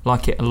 Yeah. I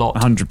like it a lot.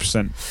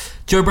 100%.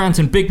 Joe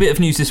Branton, big bit of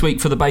news this week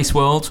for the bass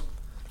world.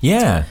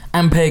 Yeah.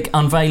 Ampeg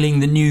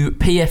unveiling the new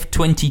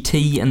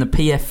PF20T and the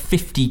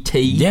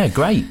PF50T. Yeah,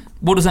 great.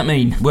 What does that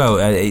mean? Well,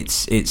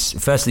 it's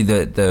firstly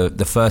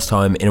the first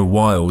time in a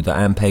while that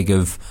Ampeg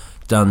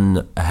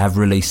have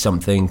released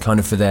something kind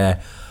of for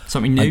their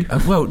something new.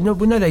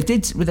 They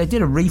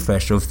did a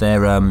refresh of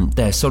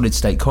their solid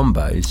state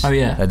combos. Oh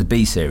yeah, the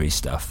B series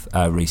stuff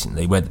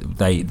recently, where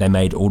they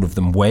made all of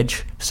them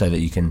wedge so that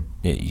you can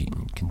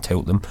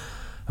tilt them,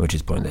 which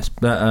is pointless.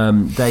 But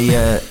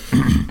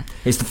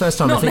it's the first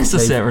time. Not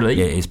necessarily.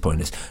 Yeah, it is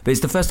pointless. But it's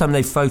the first time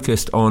they've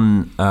focused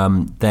on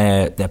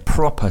their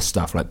proper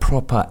stuff, like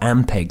proper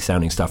Ampeg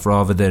sounding stuff,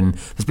 rather than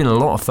there's been a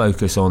lot of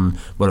focus on,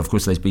 well, of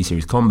course, those B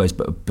series combos,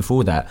 but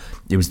before that,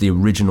 it was the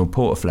original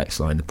Portaflex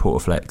line, the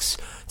Portaflex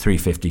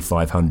 350,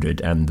 500,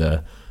 and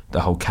the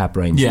whole cab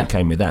range that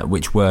came with that,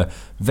 which were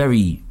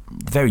very,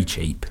 very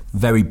cheap,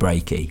 very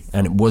breaky,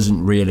 and it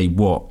wasn't really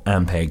what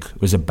Ampeg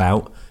was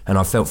about. And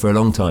I felt for a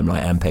long time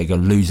like Ampeg are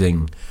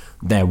losing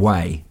their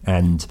way.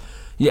 And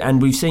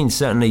we've seen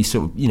certainly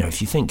sort of,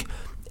 if you think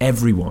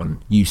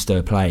everyone used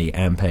to play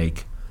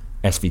Ampeg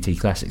SVT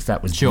Classics,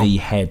 that was the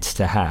head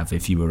to have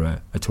if you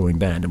were a touring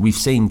band. And we've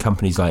seen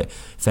companies like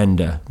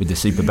Fender with the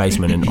Super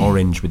Bassman and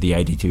Orange with the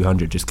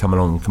AD200 just come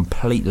along and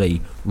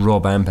completely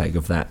rob Ampeg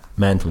of that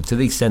mantle, to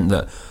the extent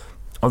that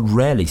I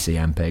rarely see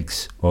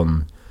Ampegs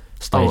on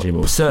stage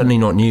anymore. Certainly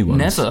not new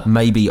ones. Never.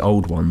 Maybe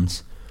old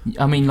ones.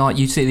 I mean, like,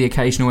 you see the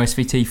occasional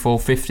SVT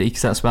 450,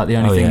 because that's about the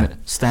only thing that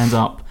stands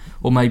up.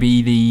 Or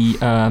maybe the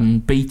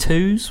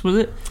B2s, was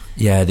it?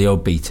 Yeah, the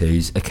old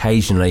B2s.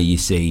 Occasionally you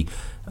see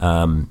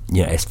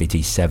SVT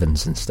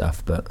 7s and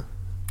stuff, but...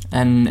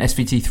 And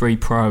SVT 3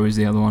 Pro is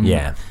the other one.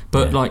 Yeah.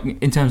 But, like,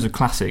 in terms of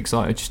classics,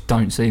 I just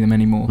don't see them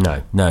anymore.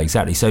 No,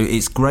 exactly. So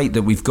it's great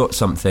that we've got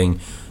something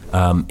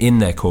in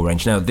their core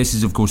range. Now, this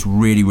is, of course,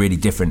 really, really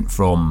different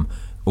from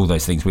all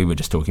those things we were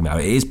just talking about.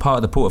 It is part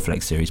of the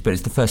Portaflex series, but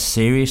it's the first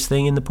serious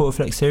thing in the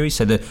Portaflex series.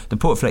 So the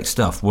Portaflex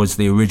stuff was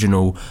the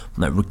original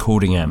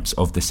recording amps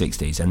of the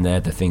 60s, and they're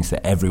the things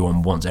that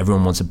everyone wants.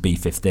 Everyone wants a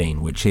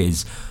B15, which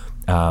is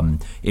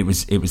it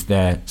was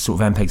their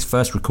sort of Ampeg's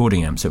first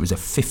recording amp. So it was a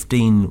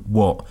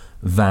 15-watt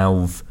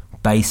valve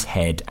bass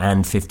head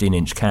and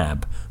 15-inch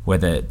cab, where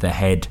the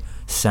head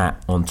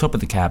sat on top of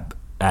the cab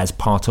as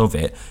part of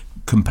it,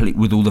 complete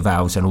with all the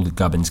valves and all the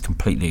gubbins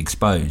completely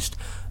exposed,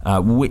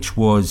 which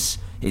was...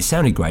 It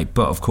sounded great,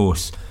 but of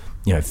course,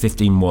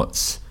 15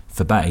 watts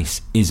for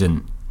bass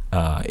isn't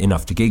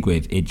enough to gig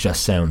with. It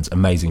just sounds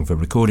amazing for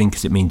recording,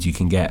 because it means you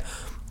can get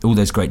all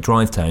those great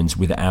drive tones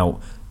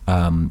without,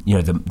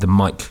 the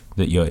mic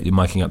that you're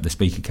miking up the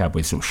speaker cab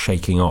with sort of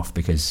shaking off,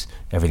 because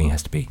everything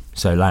has to be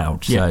so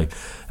loud. Yeah.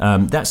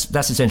 So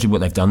that's essentially what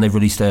they've done. They've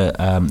released a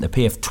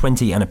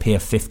PF20 and a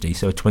PF50,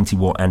 so a 20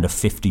 watt and a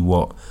 50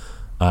 watt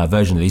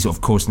version of these. Of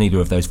course, neither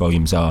of those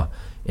volumes are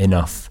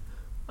enough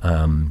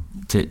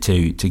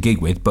to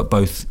gig with, but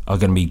both are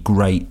going to be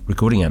great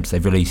recording amps.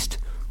 They've released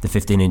the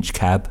 15-inch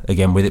cab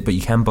again with it, but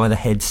you can buy the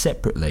head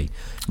separately.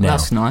 Now,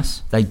 that's nice.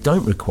 They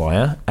don't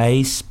require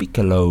a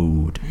speaker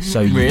load,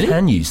 so you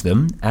can use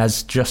them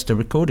as just a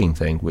recording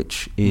thing,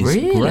 which is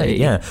great.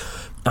 Yeah,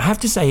 I have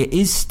to say it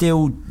is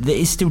still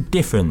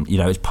different.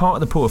 It's part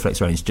of the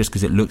Portaflex range just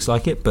because it looks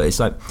like it, but it's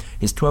 12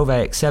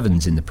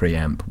 AX7s in the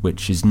preamp,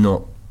 which is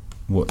not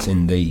what's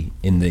in the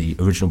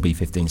original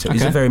B15. So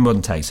it's a very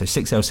modern take. So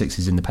 6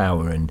 L6s in the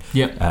power and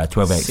 12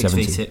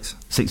 AX7s.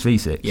 6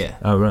 V6. Yeah.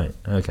 Oh right.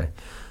 Okay.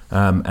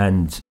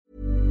 And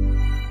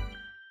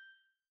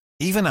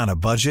even on a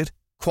budget,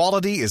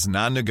 quality is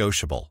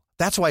non-negotiable.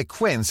 That's why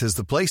Quince is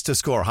the place to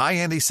score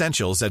high-end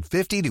essentials at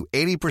 50 to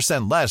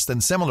 80% less than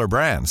similar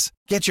brands.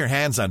 Get your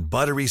hands on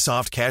buttery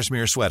soft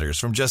cashmere sweaters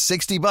from just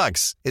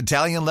 $60,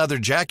 Italian leather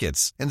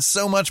jackets, and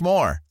so much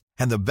more.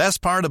 And the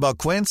best part about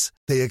Quince,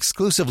 they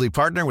exclusively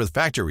partner with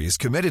factories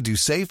committed to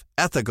safe,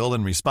 ethical,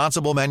 and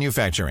responsible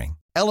manufacturing.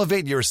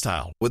 Elevate your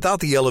style without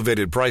the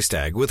elevated price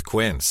tag with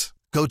Quince.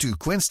 Go to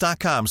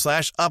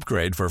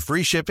quince.com/upgrade for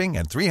free shipping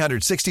and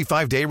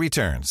 365-day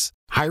returns.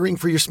 Hiring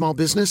for your small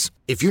business?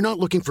 If you're not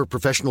looking for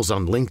professionals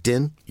on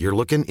LinkedIn, you're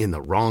looking in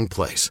the wrong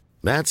place.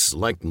 That's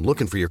like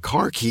looking for your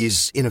car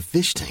keys in a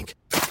fish tank.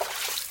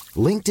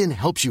 LinkedIn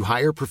helps you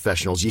hire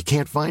professionals you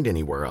can't find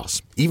anywhere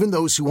else, even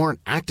those who aren't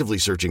actively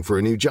searching for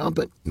a new job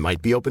but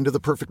might be open to the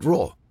perfect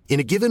role. In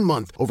a given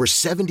month, over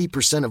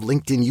 70% of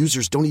LinkedIn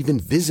users don't even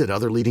visit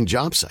other leading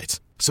job sites.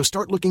 So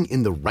start looking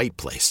in the right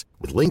place.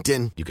 With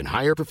LinkedIn, you can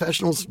hire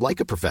professionals like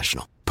a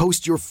professional.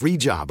 Post your free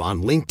job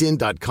on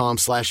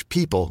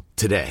linkedin.com/people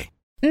today.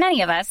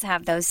 Many of us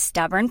have those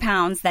stubborn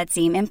pounds that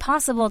seem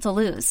impossible to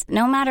lose,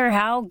 no matter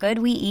how good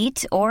we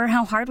eat or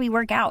how hard we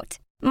work out.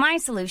 My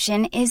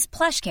solution is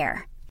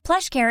PlushCare.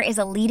 PlushCare is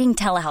a leading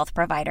telehealth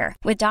provider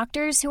with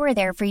doctors who are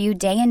there for you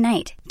day and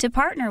night to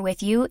partner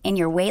with you in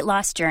your weight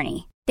loss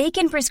journey. They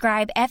can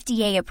prescribe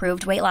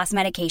FDA-approved weight loss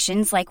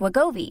medications like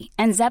Wegovy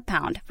and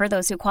Zepbound for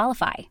those who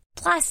qualify.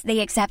 Plus,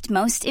 they accept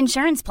most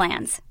insurance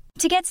plans.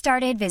 To get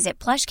started, visit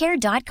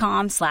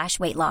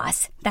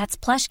plushcare.com/weightloss. That's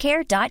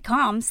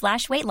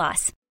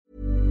plushcare.com/weightloss.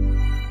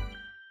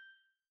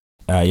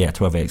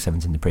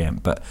 12AX7's in the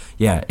preamp. But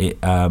yeah,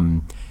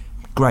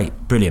 great,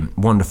 brilliant,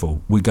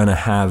 wonderful. We're going to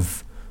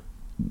have,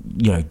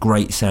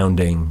 great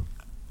sounding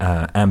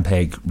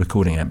Ampeg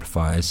recording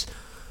amplifiers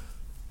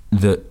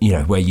that,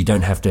 where you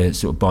don't have to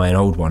sort of buy an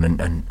old one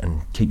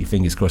and keep your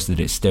fingers crossed that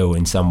it's still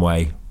in some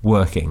way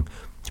working.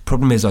 The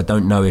problem is I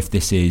don't know if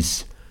this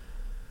is...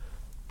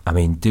 I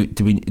mean, do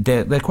we?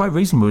 They're quite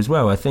reasonable as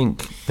well. I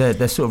think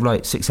they're sort of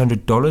like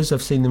 $600.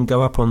 I've seen them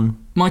go up on.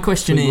 My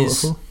question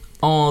is, is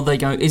there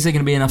going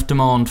to be enough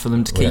demand for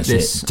them to keep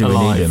this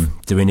alive?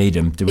 Do we need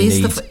them? Do we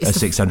need a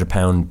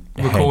 £600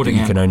 recording head that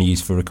you can only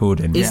use for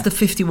recording? Is the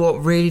 50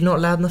 watt really not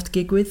loud enough to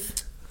gig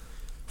with?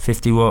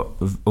 50 watt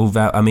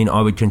I mean, I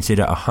would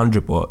consider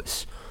 100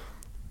 watts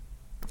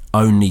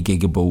only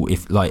giggable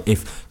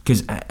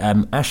because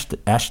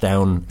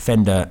Ashdown,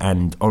 Fender,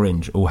 and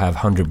Orange all have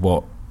 100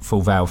 watt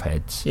full valve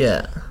heads.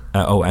 Yeah.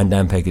 And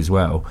Ampeg as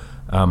well.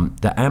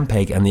 The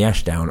Ampeg and the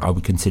Ashdown I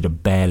would consider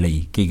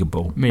barely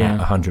giggable at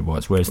 100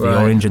 watts, whereas the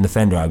Orange and the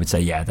Fender I would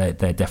say,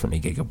 they're definitely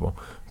giggable.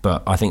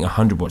 But I think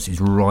 100 watts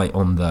is right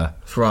on the...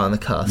 It's right on the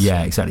cusp.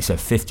 Yeah, exactly. So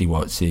 50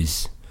 watts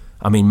is...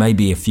 I mean,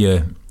 maybe if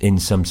you're in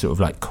some sort of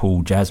like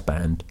cool jazz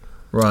band...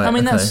 Right. I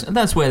mean,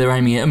 that's where they're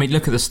aiming it. I mean,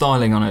 look at the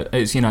styling on it.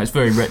 It's it's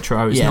very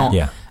retro. It's not...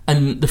 Yeah.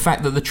 And the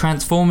fact that the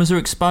transformers are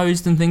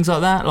exposed and things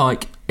like that,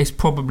 it's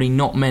probably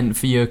not meant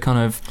for your kind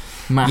of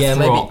math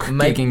rock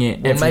gigging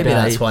it every day.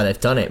 That's why they've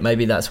done it.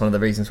 Maybe that's one of the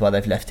reasons why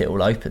they've left it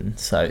all open.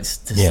 So it's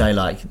to say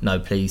no,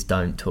 please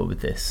don't tour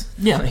with this.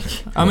 Yeah.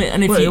 I mean,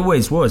 and it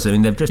always was. I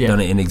mean, they've just done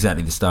it in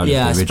exactly the style of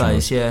the original.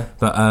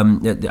 But I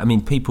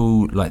mean,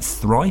 people like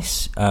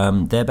Thrice,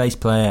 their bass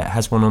player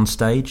has one on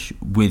stage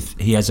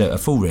he has a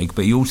full rig,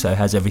 but he also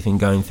has everything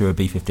going through a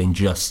B15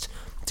 just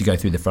to go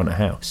through the front of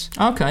house.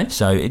 Okay.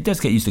 So it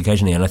does get used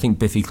occasionally, and I think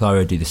Biffy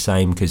Clyro do the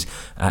same, because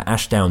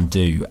Ashdown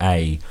do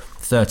a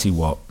 30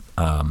 watt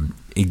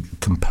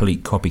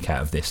complete copycat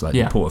of this, the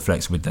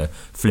Portaflex with the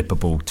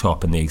flippable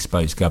top and the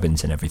exposed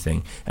gubbins and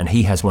everything, and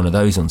he has one of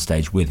those on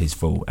stage with his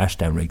full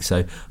Ashdown rig.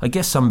 So I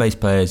guess some bass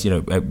players,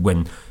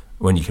 when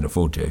you can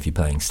afford to, if you're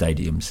playing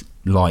stadiums,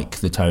 like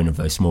the tone of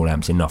those small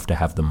amps enough to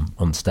have them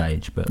on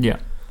stage. But yeah.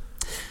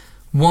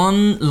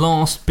 One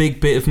last big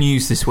bit of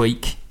news this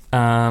week,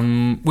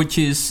 which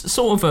is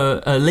sort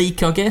of a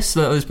leak, I guess.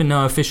 There's been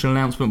no official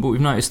announcement, but we've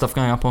noticed stuff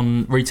going up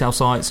on retail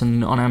sites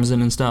and on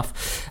Amazon and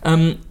stuff.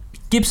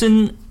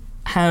 Gibson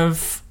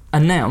have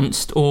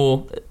announced,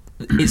 or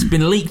it's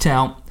been leaked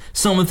out,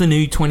 some of the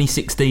new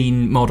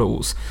 2016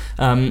 models.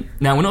 Now,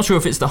 we're not sure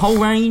if it's the whole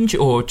range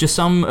or just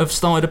some have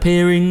started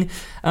appearing.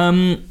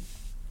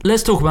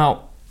 Let's talk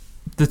about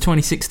the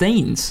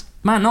 2016s.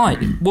 Matt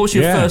Knight, what's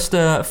your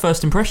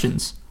first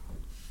impressions?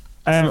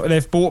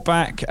 They've brought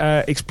back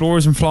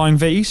Explorers and Flying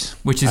Vs,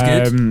 which is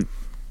good.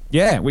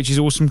 Which is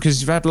awesome,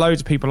 because you've had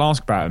loads of people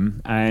ask about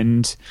them,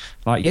 and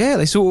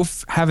they sort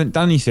of haven't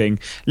done anything.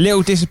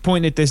 Little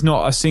disappointed there's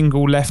not a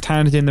single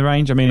left-handed in the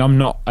range. I mean, I'm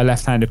not a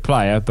left-handed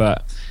player,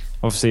 but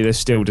obviously they've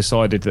still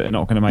decided that they're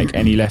not going to make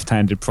any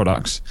left-handed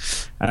products.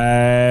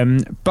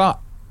 But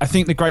I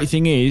think the great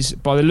thing is,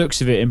 by the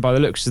looks of it and by the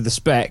looks of the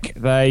spec,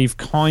 they've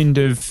kind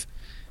of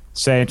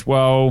said,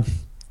 well,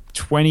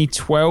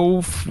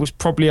 2012 was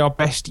probably our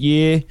best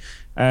year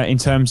in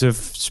terms of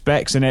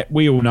specs, and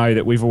we all know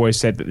that we've always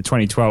said that the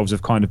 2012s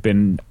have kind of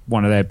been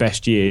one of their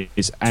best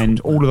years, and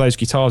all of those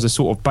guitars are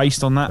sort of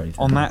based on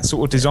that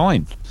sort of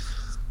design.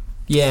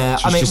 Yeah,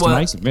 I mean,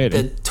 amazing,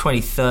 really. The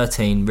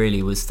 2013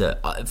 really was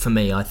for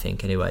me, I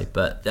think, anyway.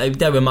 But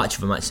they were much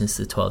of a muchness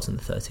to the 12s and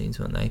the 13s,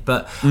 weren't they?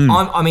 But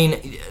I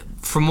mean,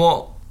 from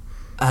what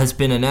has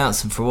been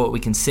announced and from what we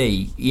can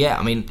see,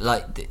 I mean,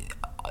 like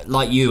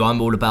you,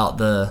 I'm all about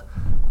the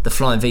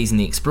Flying Vs and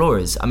the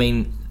Explorers. I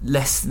mean,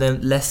 less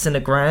than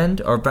 $1,000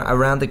 or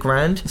around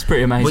 $1,000. It's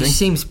pretty amazing. Which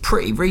seems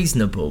pretty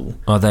reasonable.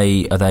 Are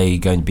they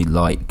going to be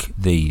like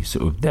the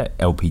sort of the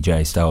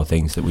LPJ style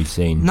things that we've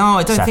seen? No,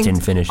 I don't satin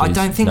think. finishes. I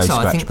don't think no so.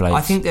 Scratch plates.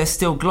 I think they're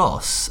still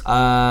gloss.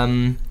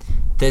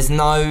 There's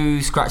no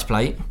scratch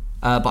plate,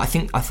 but I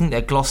think they're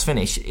gloss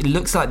finish. It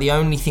looks like the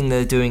only thing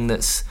they're doing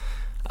that's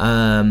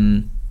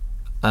around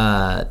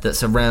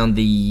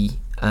the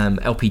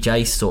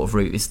LPJ sort of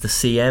route is the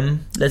CM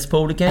Les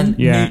Paul again.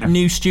 And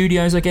new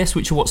studios, I guess,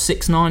 which are what,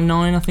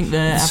 $699, I think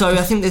they're. So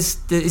I think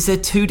is there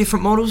two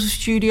different models of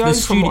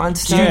studios from what I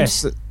understand?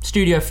 Yes.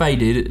 Studio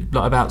Faded,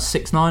 like about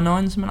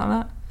 $699, something like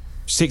that.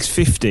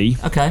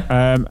 $650. Okay.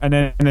 And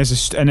then there's a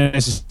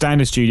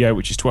standard studio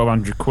which is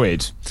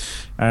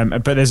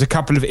 £1,200. But there's a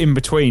couple of in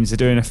betweens. They're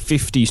doing a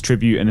 50s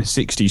tribute and a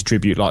 60s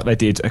tribute like they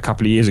did a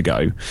couple of years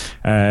ago.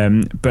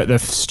 But the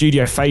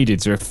Studio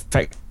Fadeds are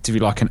effectively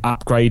like an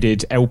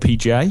upgraded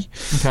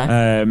LPJ.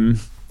 Okay.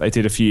 They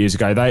did a few years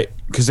ago.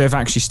 Because they've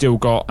actually still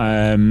got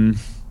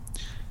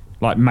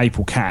like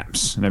maple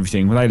caps and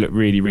everything. Well, they look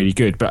really, really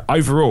good. But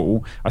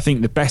overall, I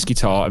think the best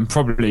guitar, and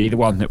probably the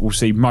one that we'll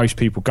see most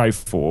people go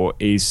for,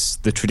 is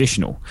the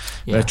traditional.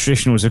 Yeah. The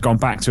traditionals have gone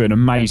back to an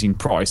amazing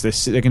price.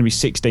 They're going to be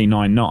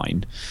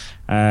 $16.99,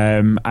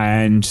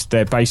 and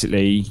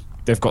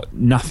they've got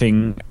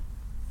nothing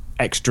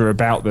extra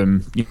about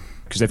them.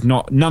 Because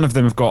none of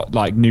them have got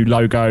like new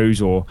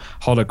logos or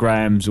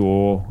holograms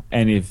or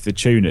any of the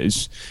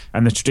tuners,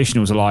 and the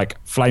traditionals are like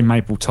flame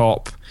maple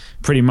top,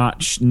 pretty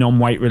much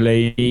non-weight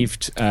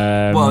relieved.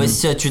 Well,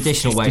 it's a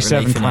traditional weight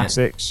relief, isn't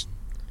classics.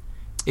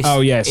 It's,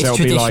 so it's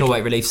traditional like,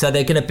 weight relief. So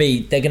they're going to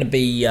be.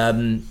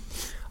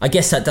 I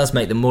guess that does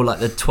make them more like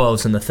the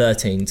 12s and the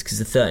 13s, because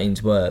the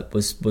 13s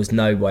was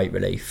no weight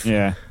relief.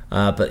 Yeah.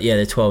 But yeah,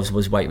 the 12s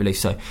was weight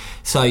relief.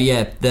 So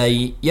yeah,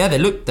 they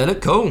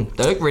look cool.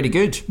 They look really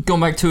good. Gone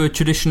back to a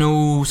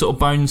traditional sort of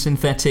bone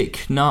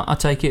synthetic nut, I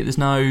take it. There's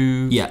no.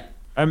 Yeah.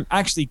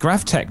 Actually,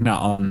 GravTech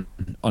nut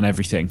on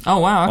everything. Oh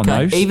wow!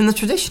 Okay. Even the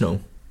traditional.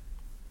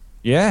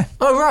 Yeah.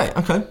 Oh right.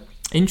 Okay.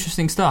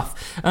 Interesting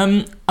stuff.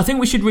 I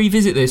think we should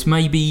revisit this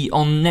maybe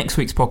on next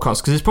week's podcast,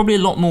 because there's probably a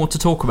lot more to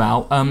talk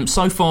about.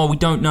 So far, we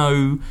don't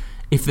know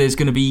if there's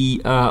going to be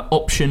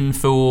option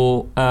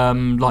for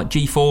like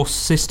GeForce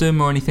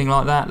system or anything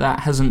like that.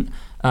 That hasn't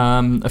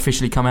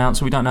officially come out,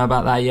 so we don't know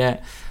about that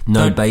yet.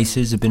 No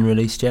bases have been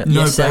released yet.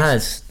 Yes, there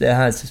has.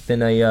 There's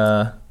been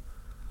a.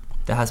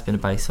 There has been a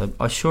bass.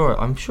 I'm sure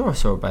I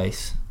saw a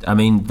bass. I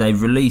mean, they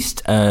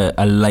released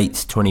a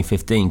late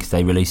 2015, because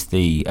they released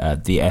the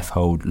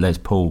F-Hold Les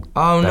Paul.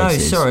 Oh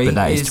bases, no, sorry, but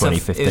that is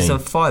 2015. It was a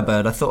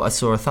Firebird. I thought I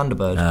saw a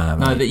Thunderbird.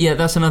 Right. No,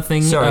 that's another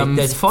thing. Sorry,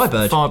 there's a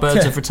Firebird.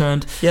 Firebirds have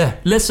returned. Yeah.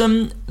 Let's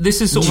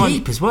this is sort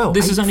cheap of as well.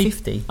 This is only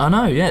 $8.50. I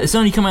know. Yeah, it's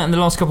only come out in the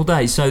last couple of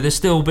days, so there's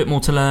still a bit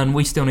more to learn.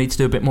 We still need to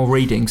do a bit more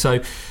reading.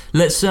 So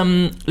let's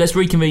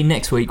reconvene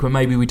next week when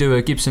maybe we do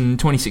a Gibson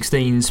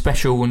 2016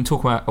 special and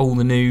talk about all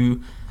the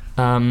new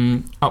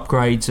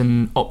upgrades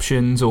and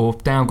options or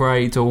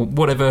downgrades or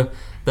whatever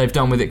they've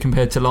done with it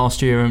compared to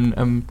last year,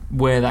 and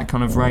where that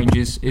kind of range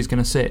is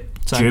going to sit.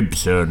 So,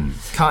 Gibson.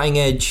 Cutting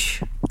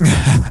edge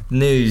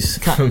news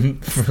from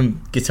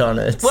Guitar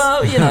Nerds.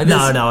 Well, you know, no,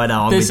 I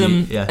know. I'm with you.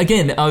 Yeah.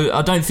 Again,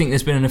 I don't think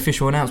there's been an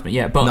official announcement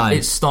yet, but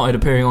it's started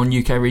appearing on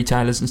UK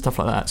retailers and stuff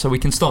like that, so we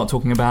can start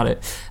talking about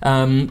it.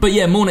 But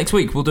yeah, more next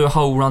week. We'll do a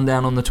whole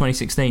rundown on the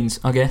 2016s,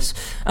 I guess.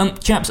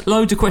 Chaps,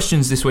 loads of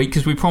questions this week,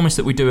 because we promised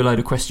that we'd do a load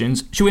of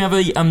questions. Should we have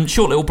a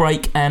short little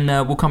break, and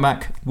we'll come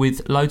back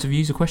with loads of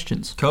user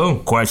questions?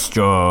 Cool. Questions.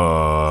 Cool.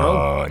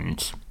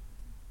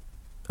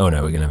 Oh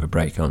no, we're going to have a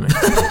break, aren't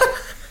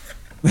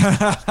we?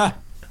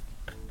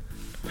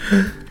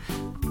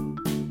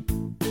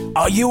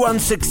 Are you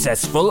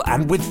unsuccessful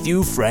and with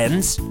few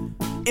friends?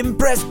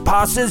 Impress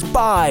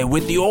passers-by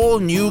with the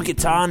all-new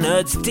Guitar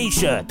Nerds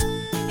t-shirt.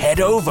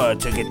 Head over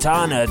to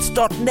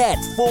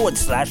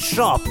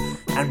guitarnerds.net/shop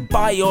and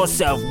buy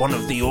yourself one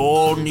of the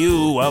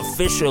all-new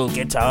official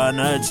Guitar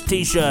Nerds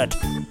t-shirt.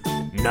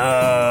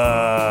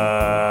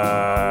 Nerds.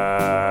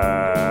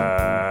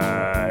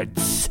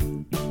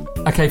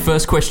 Okay,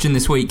 first question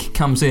this week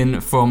comes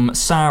in from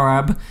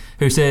Sarab,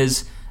 who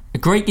says, a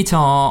great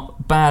guitar,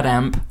 bad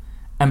amp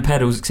and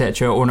pedals,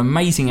 etc., or an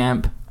amazing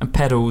amp and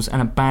pedals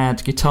and a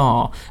bad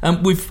guitar.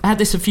 We've had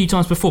this a few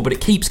times before, but it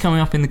keeps coming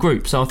up in the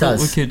group, so I thought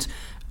we could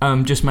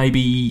just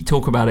maybe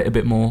talk about it a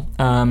bit more.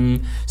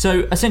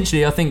 So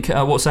essentially, I think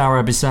what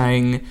Sarab is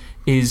saying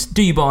is,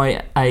 do you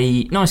buy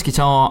a nice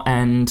guitar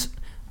and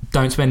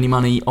don't spend any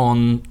money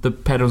on the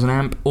pedals and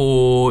amp,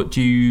 or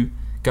do you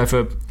go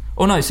for...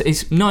 Or no,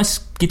 it's nice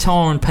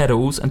guitar and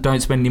pedals and don't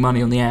spend any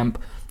money on the amp,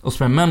 or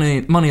spend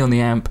money on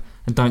the amp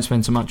and don't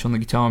spend so much on the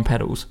guitar and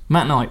pedals.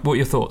 Matt Knight, what are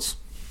your thoughts?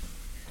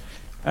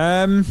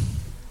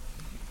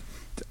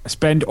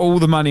 Spend all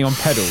the money on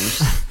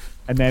pedals,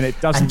 and then it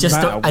doesn't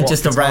matter. And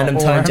just a random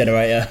tone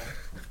generator.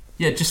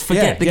 Yeah, just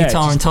forget the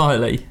guitar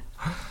entirely.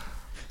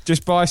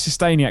 Just buy a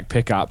Sustainiac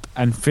pickup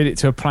and fit it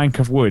to a plank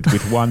of wood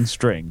with one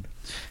string,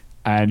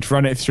 and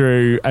run it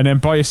through, and then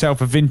buy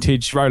yourself a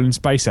vintage Roland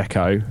Space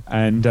Echo,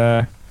 and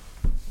there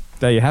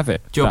you have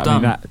it. Job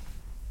done.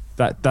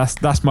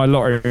 That's my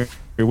lottery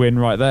win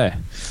right there.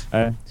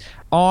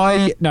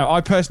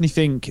 I personally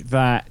think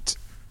that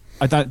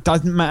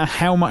doesn't matter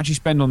how much you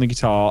spend on the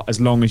guitar, as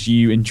long as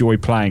you enjoy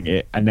playing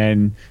it, and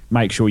then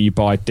make sure you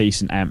buy a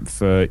decent amp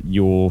for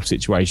your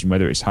situation,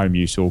 whether it's home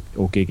use or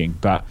gigging.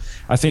 But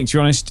I think, to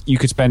be honest, you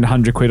could spend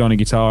 £100 on a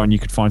guitar and you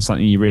could find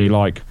something you really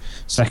like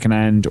second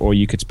hand, or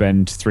you could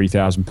spend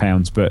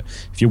 £3,000. But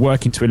if you're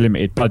working to a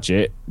limited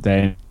budget,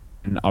 then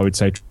I would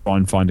say try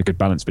and find a good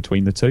balance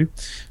between the two.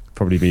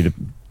 Probably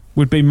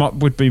would be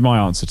my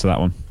answer to that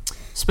one.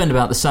 Spend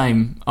about the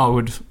same, I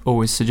would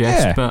always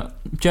suggest. Yeah.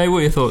 But Jay, what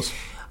are your thoughts?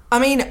 I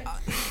mean,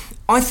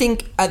 I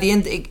think at the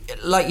end,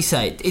 like you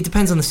say, it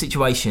depends on the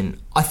situation.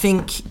 I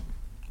think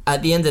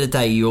at the end of the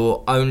day,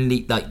 you're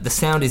only the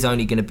sound is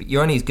only going to be,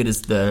 you're only as good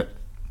as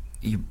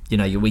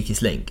your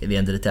weakest link at the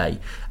end of the day.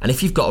 And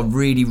if you've got a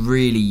really,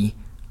 really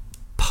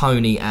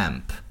pony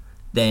amp,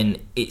 then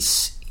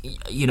it's,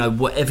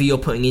 whatever you're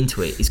putting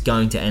into it is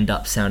going to end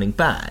up sounding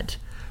bad.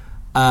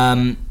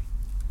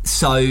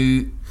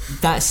 So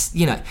that's,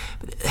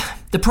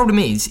 the problem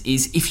is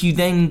if you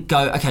then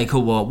go, okay,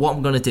 cool, well, what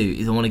I'm going to do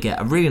is I want to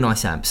get a really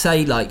nice amp.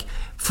 Say,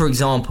 for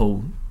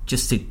example,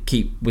 just to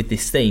keep with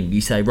this theme,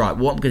 you say, right,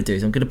 what I'm going to do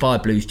is I'm going to buy a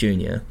Blues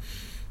Junior,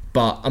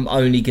 but I'm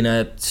going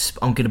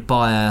to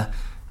buy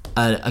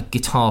a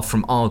guitar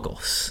from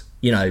Argos,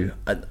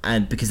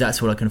 and because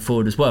that's what I can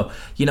afford as well.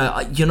 You're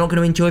not going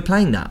to enjoy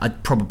playing that.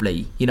 I'd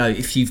probably,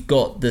 if you've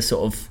got the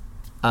sort of,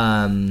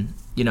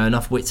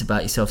 enough wits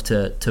about yourself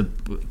to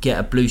get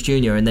a Blues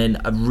Junior and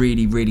then a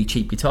really, really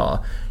cheap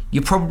guitar,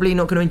 you're probably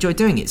not going to enjoy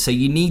doing it. So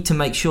you need to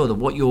make sure that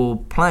what you're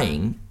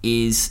playing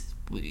is,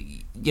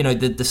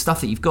 the stuff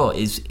that you've got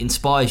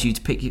inspires you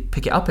to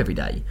pick it up every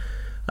day.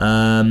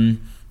 And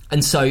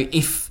so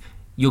if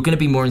you're going to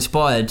be more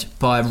inspired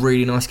by a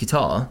really nice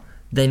guitar,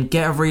 then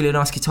get a really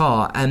nice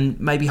guitar and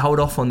maybe hold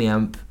off on the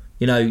amp.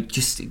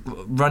 Just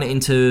run it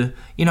into,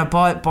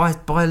 buy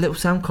a little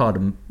sound card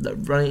and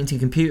run it into your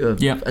computer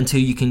until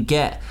you can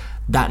get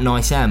that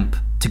nice amp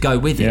to go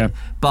with it.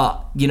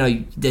 But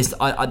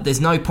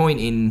there's no point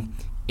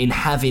in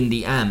having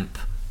the amp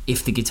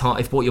if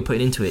what you're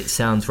putting into it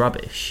sounds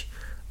rubbish.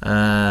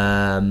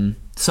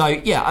 So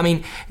yeah, I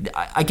mean,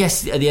 I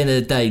guess at the end of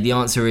the day, the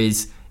answer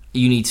is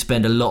you need to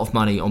spend a lot of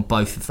money on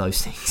both of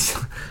those things.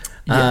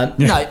 No,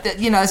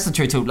 that's not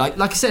true at all. Like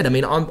I said, I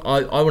mean, I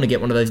want to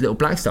get one of those little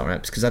Blackstar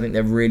amps because I think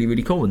they're really,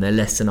 really cool and they're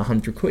less than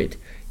 £100.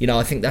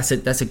 I think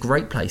that's a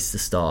great place to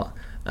start.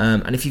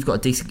 And if you've got a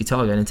decent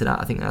guitar going into that,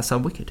 I think that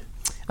sounds wicked.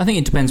 I think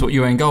it depends what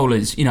your end goal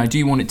is. Do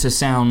you want it to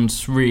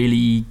sound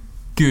really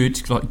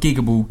good, like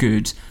giggable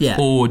good,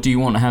 or do you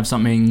want to have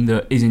something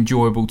that is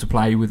enjoyable to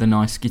play with a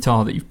nice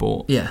guitar that you've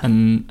bought? Yeah.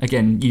 And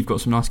again, you've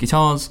got some nice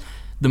guitars.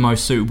 The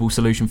most suitable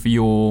solution for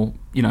your,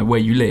 where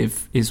you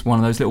live is one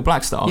of those little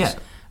Blackstars. Yeah.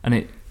 And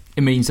it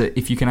means that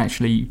if you can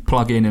actually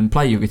plug in and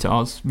play your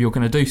guitars, you're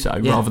going to do so,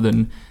 rather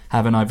than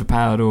have an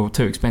overpowered or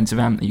too expensive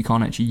amp that you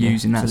can't actually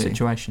use in that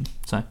situation.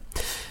 So,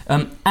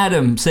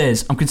 Adam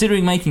says, I'm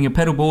considering making a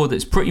pedal board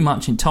that's pretty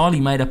much entirely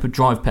made up of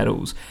drive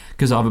pedals,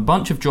 because I have a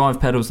bunch of drive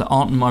pedals that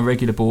aren't on my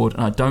regular board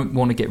and I don't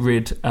want to get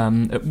rid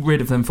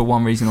of them for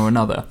one reason or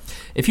another.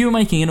 If you were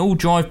making an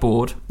all-drive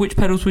board, which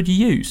pedals would you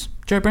use?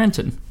 Joe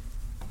Branton?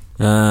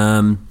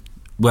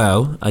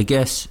 Well, I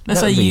guess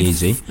that would be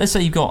easy. Let's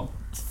say you've got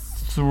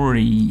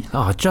 3.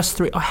 Oh, just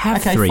 3. I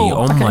have 3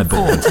 on my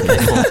board.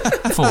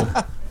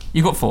 4.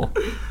 You got 4.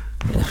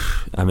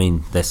 I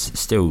mean, that's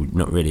still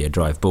not really a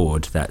drive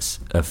board. That's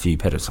a few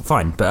pedals.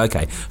 Fine, but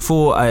okay.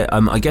 4.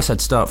 I guess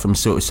I'd start from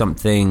sort of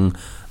something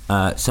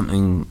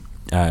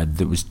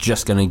that was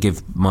just going to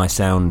give my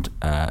sound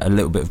a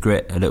little bit of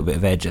grit, a little bit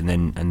of edge, and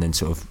then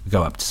sort of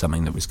go up to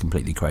something that was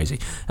completely crazy.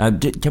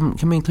 Can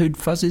we include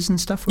fuzzes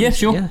and stuff? Yeah,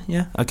 sure.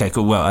 Yeah. Okay,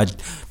 cool. Well, I'd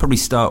probably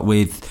start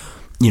with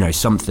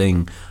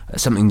something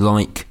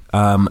like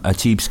a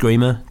Tube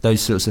Screamer,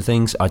 those sorts of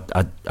things.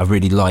 I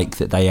really like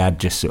that they add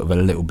just sort of a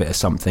little bit of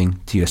something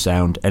to your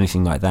sound,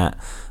 anything like that.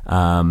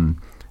 And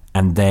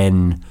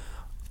then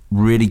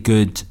really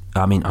good,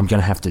 I mean, I'm going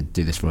to have to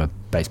do this from a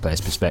bass player's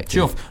perspective.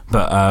 Sure.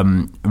 But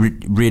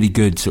really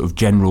good sort of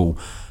general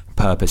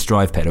purpose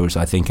drive pedals,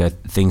 I think, are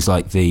things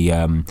like the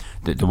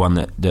one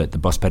that the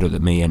Boss pedal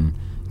that me and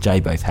Jay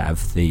both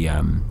have, the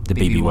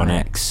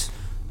BB1X.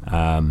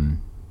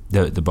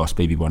 The Boss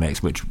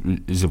BB1X, which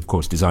is of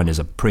course designed as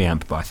a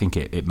preamp, but I think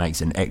it makes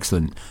an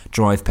excellent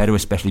drive pedal,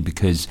 especially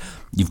because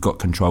you've got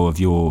control of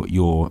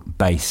your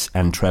bass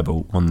and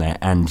treble on there,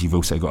 and you've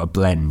also got a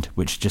blend,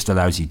 which just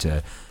allows you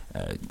to,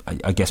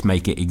 I guess,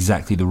 make it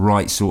exactly the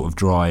right sort of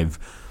drive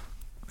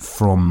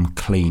from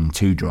clean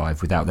to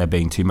drive without there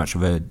being too much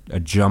of a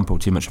jump or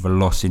too much of a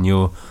loss in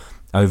your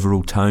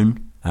overall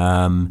tone.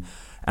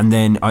 And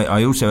then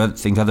I also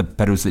think other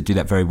pedals that do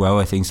that very well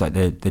are things like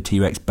the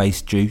T-Rex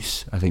Bass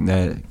Juice. I think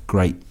they're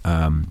great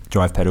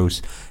drive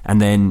pedals. And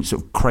then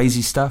sort of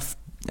crazy stuff,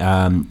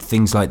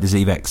 things like the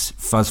Zevex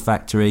Fuzz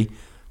Factory,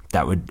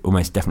 that would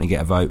almost definitely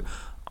get a vote.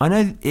 I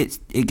know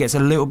it gets a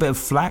little bit of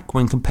flack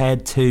when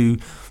compared to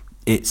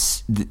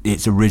its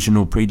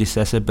original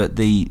predecessor, but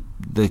the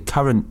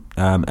current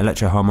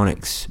Electro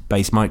Harmonix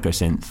Bass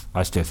Microsynth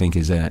I still think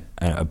is a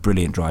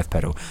brilliant drive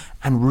pedal.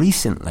 And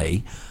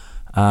recently,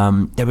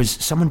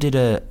 Someone did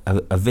a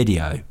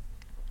video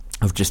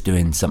of just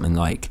doing something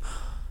like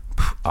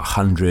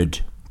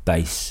 100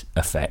 bass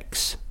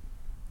effects,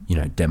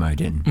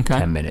 demoed in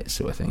 10 minutes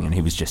sort of thing, and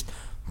he was just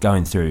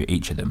going through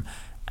each of them.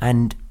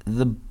 And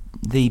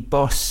the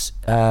Boss,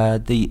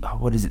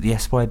 what is it, the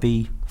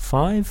SYB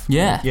 5?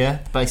 Yeah,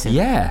 bass synth.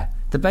 Yeah,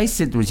 the bass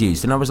synth was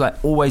used, and I was like,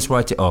 always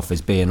write it off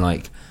as being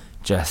like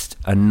just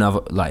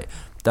another, like,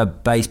 the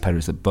bass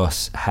pedals that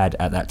Boss had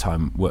at that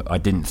time I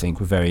didn't think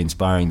were very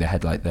inspiring. They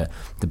had like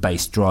the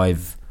bass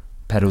drive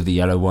pedal, the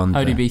yellow one,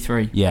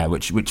 ODB3. Yeah,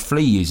 which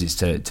Flea uses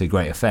to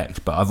great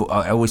effect, but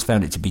I always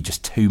found it to be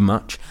just too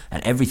much,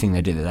 and everything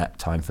they did at that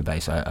time for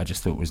bass I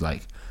just thought was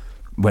like,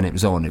 when it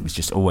was on, it was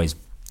just always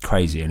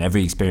crazy, and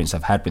every experience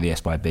I've had with the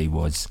SYB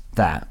was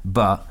that.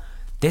 But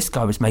this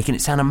guy was making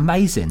it sound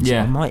amazing, so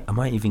I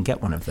might even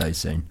get one of those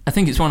soon. I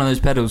think it's one of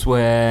those pedals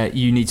where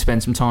you need to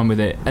spend some time with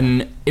it,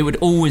 and it would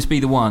always be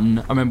the one.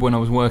 I remember when I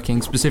was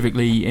working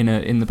specifically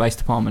in the bass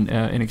department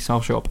in a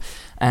guitar shop,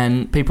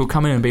 and people would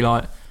come in and be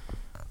like,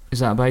 "Is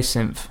that a bass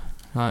synth?"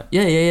 Like,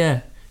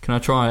 yeah. Can I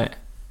try it?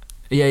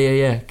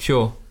 Yeah,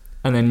 sure.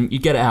 And then you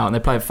get it out and they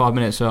play it for 5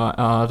 minutes. So like,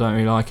 I don't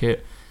really like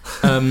it.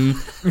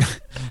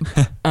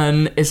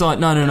 And it's like,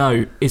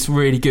 no, it's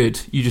really good.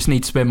 You just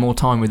need to spend more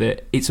time with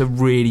it. It's a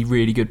really,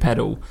 really good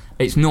pedal.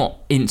 It's not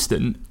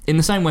instant in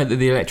the same way that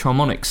the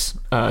Electro-Harmonix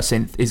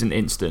synth isn't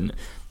instant.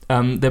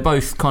 They're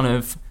both kind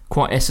of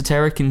quite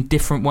esoteric in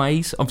different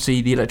ways.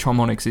 Obviously the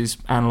Electro-Harmonix is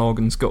analog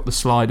and's got the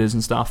sliders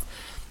and stuff,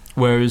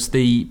 whereas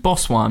the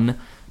Boss one,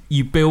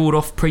 you build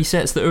off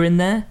presets that are in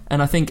there.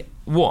 And I think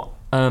what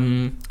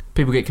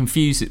people get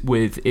confused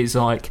with is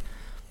like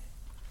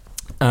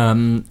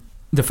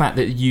the fact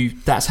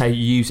that that's how you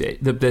use it.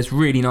 There's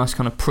really nice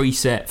kind of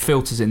preset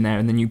filters in there,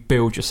 and then you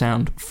build your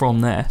sound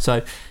from there.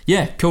 So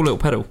yeah, cool little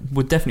pedal.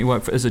 Would definitely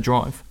work as a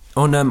drive.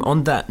 On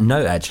that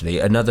note, actually,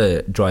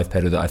 another drive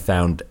pedal that I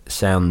found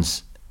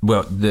sounds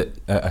well,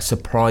 a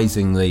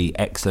surprisingly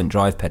excellent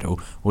drive pedal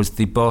was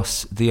the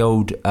Boss, the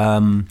old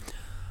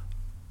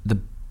the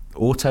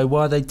auto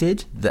wire they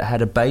did that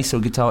had a bass or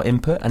guitar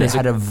input, and it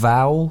had a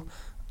vowel.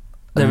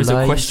 There is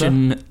a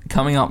question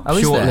coming up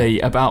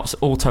shortly about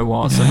auto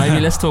wires, so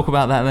maybe let's talk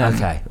about that then.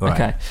 Okay, all right.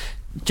 Okay.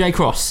 J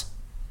Cross.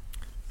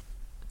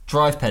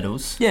 Drive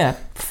pedals? Yeah,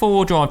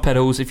 4 drive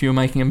pedals if you were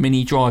making a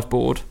mini drive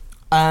board.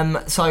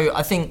 So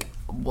I think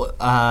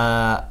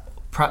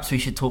perhaps we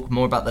should talk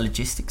more about the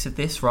logistics of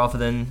this rather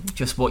than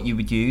just what you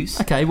would use.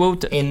 Okay, well,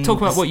 talk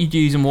about what you'd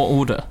use and what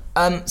order.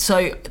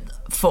 So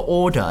for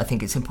order, I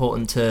think it's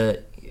important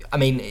to... I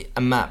mean,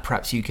 and Matt,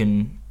 perhaps you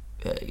can...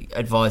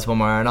 advise one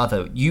way or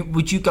another.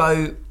 Would you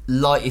go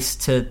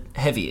lightest to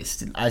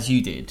heaviest as you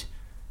did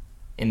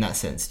in that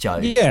sense, Joe?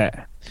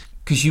 Yeah,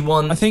 because you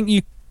want. I think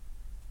you.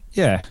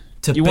 Yeah,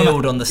 to you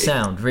build on the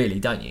sound, really,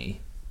 don't you?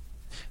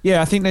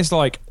 Yeah, I think there's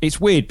like it's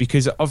weird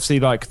because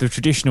obviously like the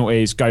traditional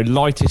is go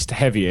lightest to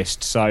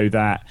heaviest, so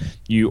that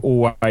you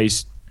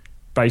always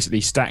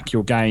basically stack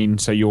your gain.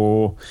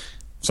 So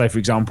say for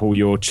example,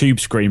 your Tube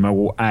Screamer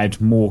will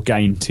add more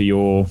gain to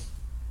your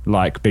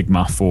like Big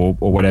Muff or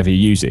whatever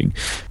you're using.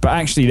 But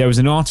actually there was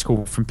an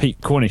article from Pete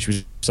Cornish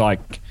which was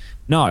like,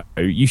 no,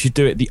 you should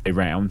do it the other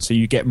way around so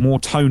you get more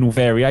tonal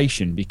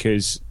variation,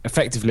 because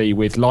effectively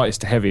with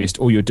lightest to heaviest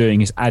all you're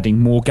doing is adding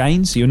more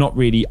gain, so you're not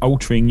really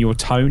altering your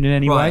tone in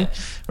any way.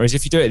 Whereas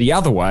if you do it the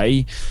other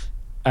way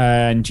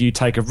and you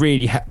take a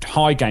really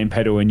high gain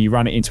pedal and you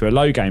run it into a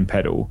low gain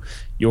pedal,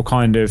 you're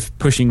kind of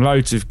pushing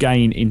loads of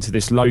gain into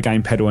this low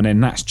gain pedal, and then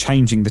that's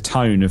changing the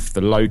tone of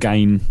the low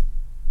gain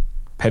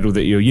pedal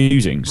that you're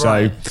using.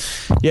 Right.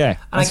 So yeah,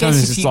 and I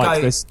guess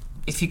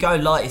if you go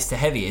lightest to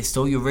heaviest,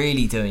 all you're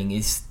really doing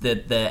is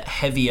that the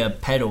heavier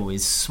pedal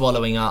is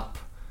swallowing up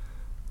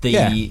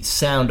the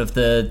sound of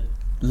the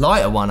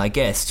lighter one, I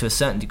guess, to a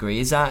certain degree.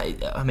 Is that?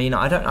 I mean,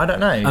 I don't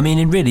know. I mean,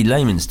 in really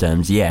layman's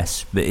terms,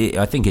 yes, but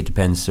I think it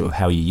depends sort of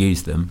how you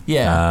use them.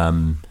 Yeah.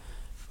 And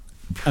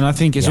I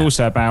think it's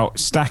also about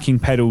stacking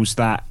pedals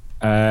that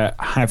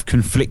have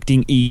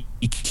conflicting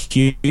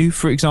EQ,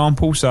 for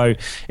example. So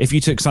if you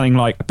took something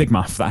like a Big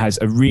Muff that has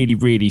a really,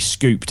 really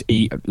scooped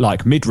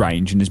like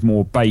mid-range and is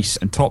more bass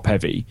and top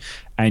heavy,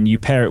 and you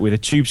pair it with a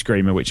Tube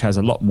Screamer which has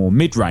a lot more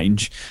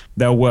mid-range,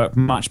 they'll work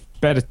much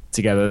better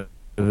together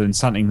than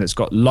something that's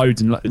got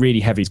loads and really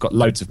heavy, it's got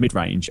loads of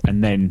mid-range,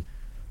 and then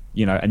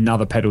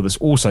another pedal that's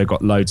also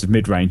got loads of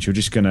mid-range. You're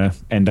just going to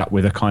end up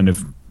with a kind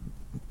of,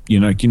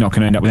 you're not going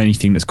to end up with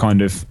anything that's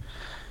kind of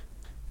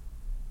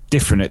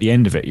different at the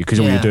end of it,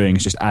 because all you're doing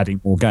is just adding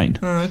more gain.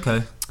 Oh,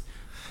 okay.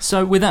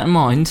 So with that in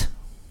mind,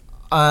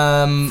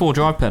 4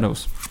 drive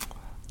pedals,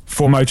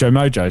 4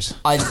 Mojos.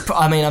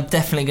 I mean, I'm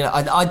definitely gonna.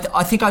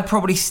 I think I'd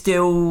probably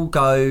still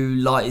go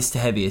lightest to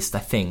heaviest. I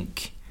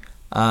think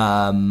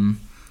I'd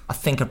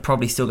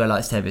probably still go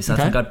lightest to heaviest.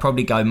 Okay. I think I'd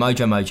probably go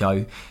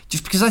Mojo,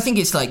 just because I think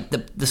it's like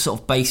the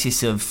sort of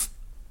basis of.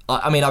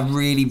 I mean, I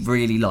really,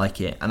 really like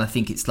it, and I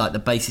think it's like the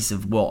basis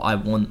of what I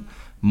want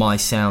my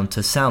sound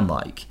to sound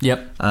like.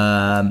 Yep.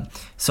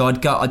 So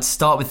I'd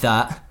start with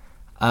that.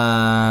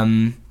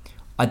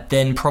 I'd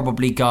then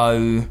probably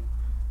go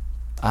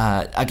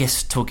I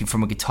guess talking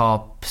from a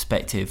guitar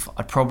perspective,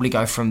 I'd probably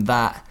go from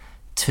that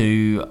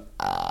to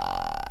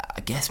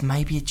I guess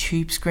maybe a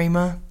Tube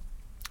Screamer.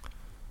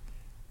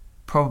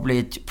 Probably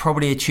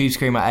a Tube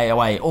Screamer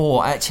 808,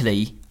 or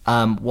actually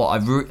what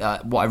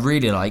I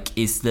really like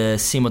is the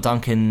Seymour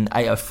Duncan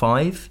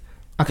 805.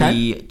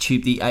 Okay.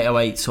 The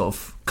 808 sort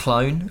of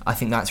clone. I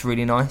think that's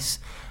really nice.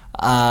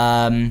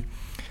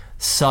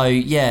 So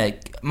yeah,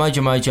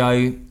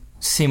 Mojo,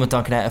 Seymour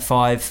Duncan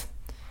 805.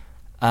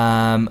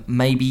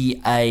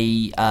 Maybe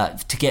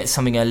to get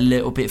something a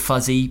little bit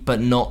fuzzy but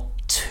not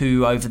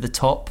too over the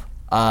top,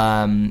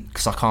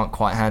 because I can't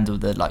quite handle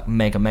the like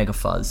mega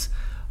fuzz.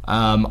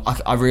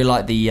 I really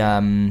like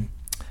the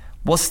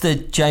what's the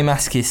J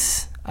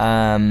Mascis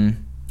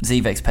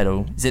Zvex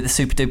pedal? Is it the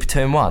Super Duper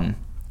 2-in-1?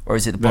 Or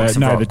is it the Box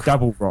of Rock? The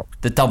Double Rock.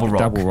 The Double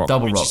Rock.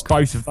 Which is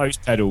both of those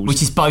pedals.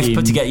 Which is both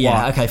put together.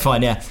 Yeah. Okay.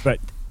 Fine. Yeah. But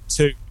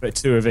two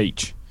of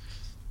each.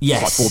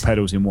 Yes. It's like 4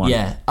 pedals in one.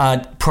 Yeah.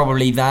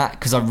 Probably that,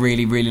 because I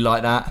really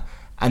like that.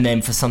 And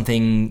then for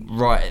something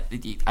right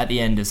at the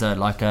end as a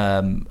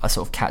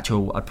sort of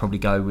catch-all, I'd probably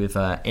go with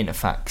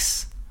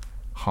Interfax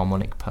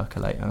Harmonic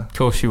Percolator. Of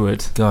course you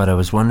would. God, I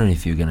was wondering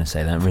if you were going to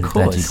say that. I'm really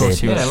glad you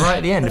did. Yeah, right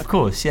at the end. Of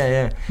course.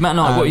 Yeah. Matt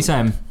Knight, what are you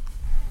saying?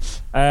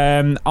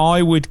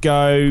 I would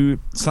go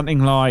something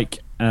like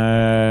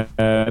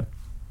maybe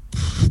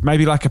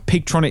like a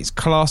Pigtronics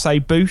Class A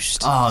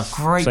boost. Oh,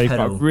 great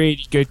pedal.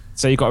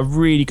 You've got a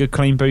really good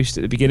clean boost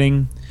at the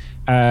beginning.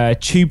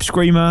 Tube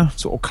Screamer,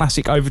 sort of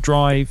classic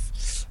overdrive.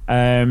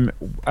 A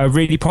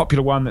really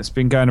popular one that's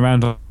been going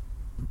around on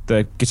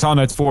the Guitar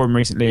Nerd forum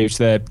recently is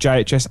the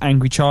JHS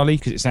Angry Charlie,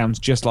 because it sounds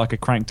just like a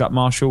cranked up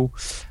Marshall.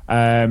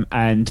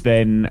 And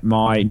then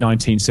my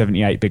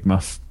 1978 Big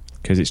Muff,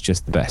 because it's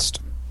just the best.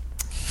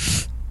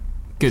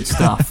 Good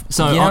stuff.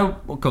 So I'm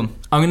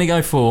going to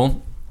go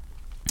for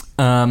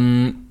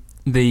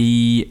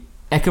the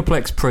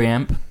Echoplex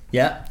preamp.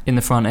 Yeah. In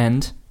the front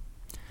end.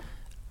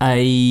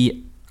 A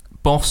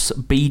Boss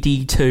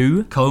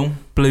BD2. Cool.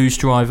 Blues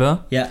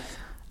driver. Yeah.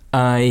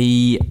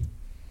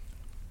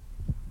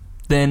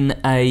 Then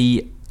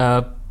a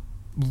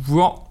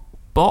Rock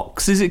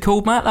Box, is it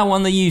called, Matt? That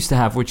one they used to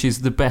have, which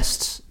is the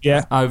best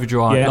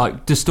overdrive,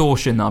 like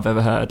distortion that I've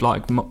ever heard,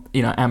 like,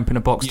 you know, amp in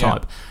a box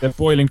type. The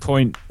Boiling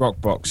Point Rock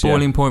Box.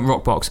 Boiling Point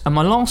Rock Box. And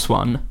my last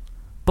one,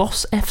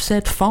 Boss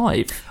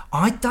FZ5.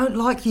 I don't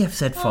like the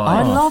FZ5.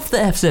 I love the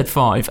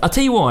FZ5. I'll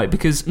tell you why,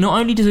 because not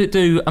only does it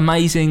do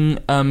amazing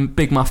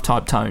Big Muff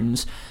type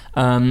tones,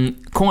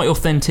 quite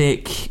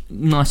authentic,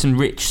 nice and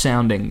rich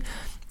sounding,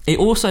 it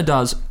also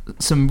does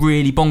some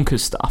really bonkers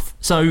stuff.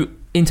 So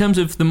in terms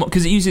of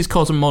because it uses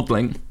Cosm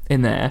modelling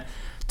in there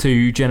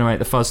to generate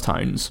the fuzz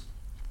tones,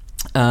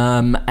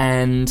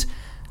 and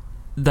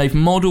they've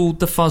modelled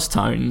the fuzz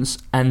tones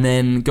and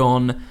then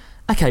gone,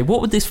 okay,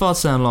 what would this fuzz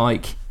sound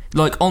like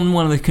on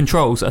one of the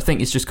controls? I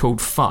think it's just called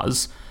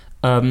fuzz.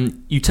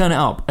 You turn it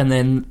up, and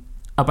then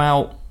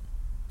about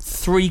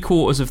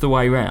 3/4 of the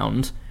way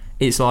round,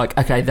 it's like,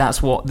 okay,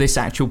 that's what this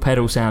actual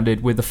pedal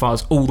sounded with the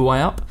fuzz all the way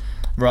up.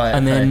 Right.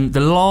 And then the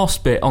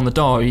last bit on the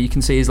dial you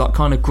can see is like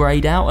kind of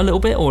greyed out a little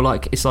bit, or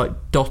like it's like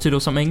dotted or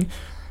something.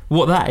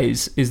 What that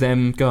is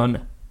them going,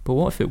 but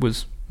what if it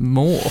was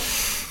more?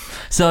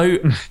 So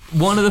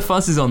one of the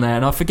fuzzes on there,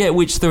 and I forget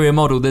which 3 are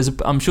modelled.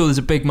 I'm sure there's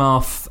a Big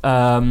Muff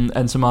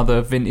and some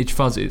other vintage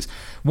fuzzes.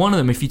 One of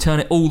them, if you turn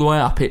it all the way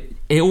up, it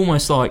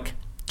almost like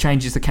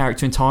changes the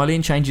character entirely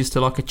and changes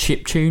to like a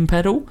chiptune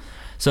pedal.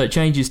 So it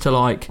changes to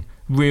like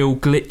real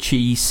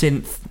glitchy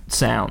synth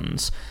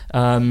sounds.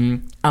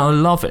 And I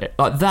love it.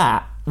 Like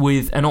that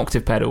with an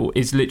octave pedal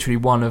is literally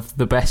one of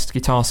the best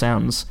guitar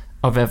sounds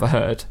I've ever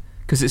heard,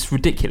 because it's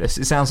ridiculous.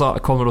 It sounds like a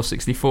Commodore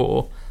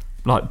 64,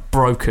 like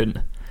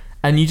broken.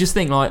 And you just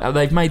think like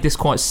they've made this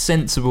quite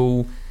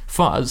sensible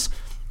fuzz,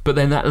 but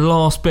then that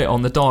last bit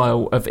on the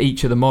dial of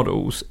each of the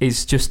models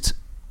is just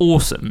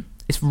awesome.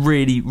 It's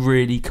really,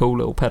 really cool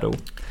little pedal.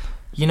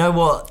 You know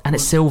what? And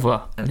it's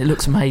silver, and it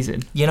looks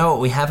amazing. You know what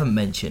we haven't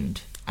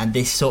mentioned, and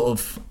this sort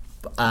of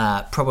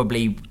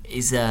probably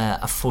is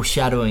a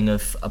foreshadowing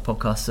of a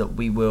podcast that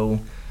we will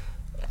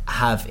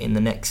have in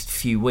the next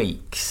few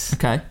weeks.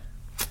 Okay.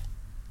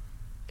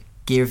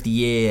 Gear of the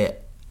Year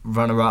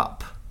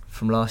runner-up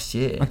from last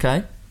year.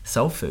 Okay.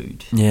 Soul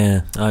Food.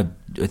 Yeah, I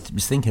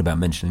was thinking about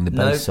mentioning the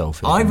bass Soul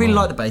Food. I really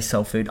like the bass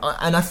Soul Food,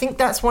 and I think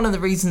that's one of the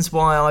reasons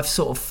why I've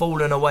sort of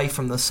fallen away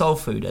from the Soul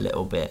Food a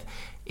little bit,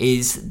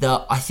 is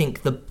that I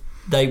think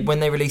when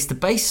they released the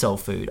bass Soul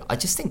Food, I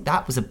just think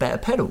that was a better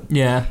pedal.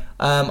 Yeah.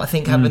 I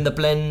think having the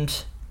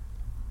blend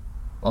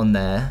on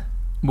there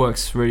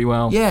works really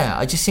well. Yeah,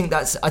 I think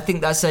that's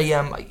a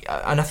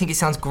and I think it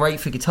sounds great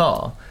for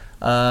guitar.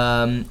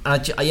 I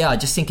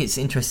just think it's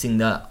interesting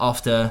that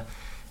after,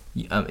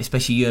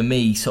 especially you and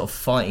me, sort of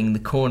fighting the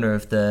corner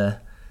of the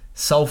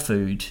Soul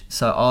Food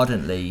so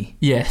ardently.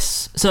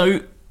 Yes.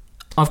 So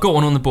I've got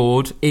one on the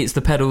board. It's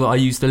the pedal that I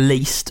use the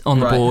least on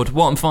the board.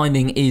 What I'm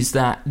finding is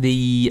that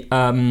the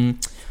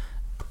Echoplex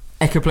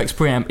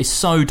preamp is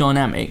so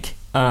dynamic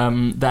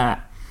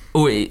that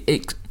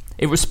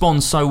it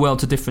responds so well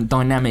to different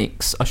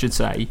dynamics, I should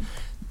say,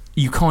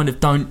 you kind of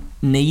don't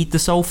need the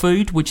soul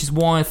food, which is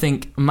why I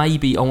think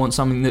maybe I want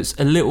something that's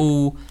a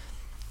little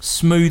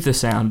smoother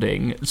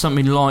sounding,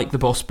 something like the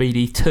Boss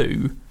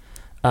BD2,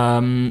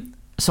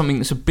 something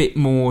that's a bit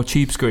more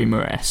Tube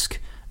Screamer-esque,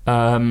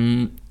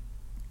 and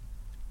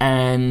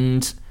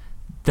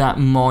that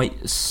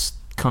might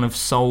kind of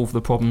solve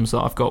the problems that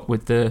I've got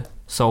with the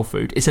soul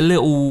food. It's a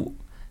little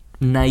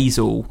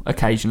nasal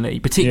occasionally,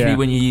 particularly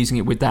when you're using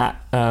it with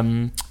that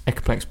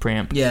Echoplex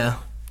preamp. Yeah.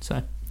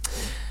 So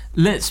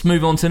let's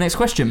move on to the next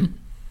question.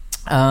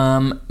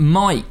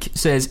 Mike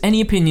says,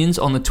 any opinions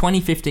on the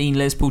 2015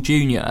 Les Paul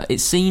Junior? It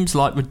seems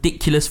like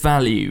ridiculous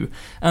value.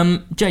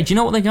 Jay, do you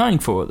know what they're going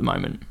for at the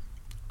moment?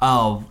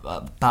 Oh,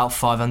 about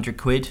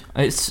 £500.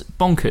 It's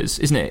bonkers,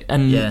 isn't it?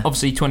 And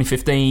obviously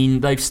 2015,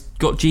 they've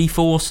got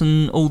GeForce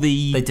and all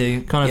the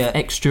kind of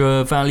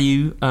extra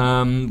value.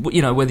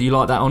 You know, whether you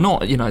like that or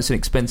not, you know, it's an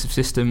expensive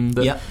system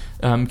that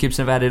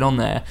Gibson have added on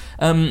there.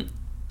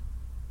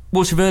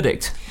 What's your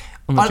verdict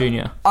on the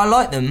Junior? I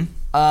like them.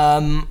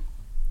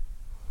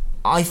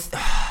 I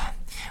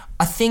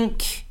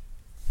think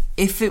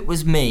if it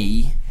was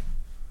me,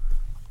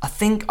 I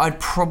think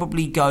I'd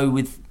probably go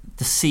with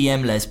the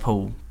CM Les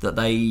Paul that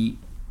they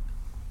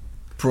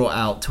brought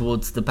out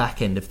towards the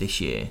back end of this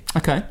year.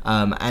 Okay.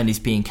 And is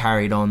being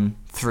carried on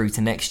through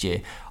to next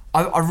year.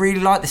 I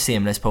really like the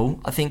CM Les Paul.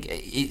 I think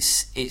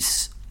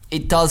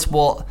it does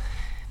what...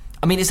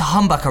 I mean, it's a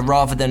humbucker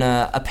rather than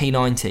a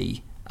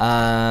P90.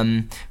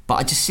 But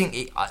I just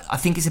think I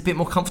think it's a bit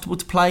more comfortable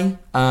to play.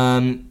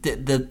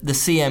 The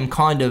CM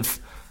kind of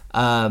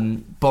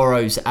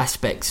borrows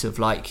aspects of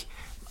like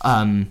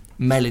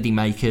Melody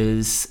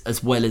Makers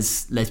as well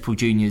as Les Paul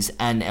Juniors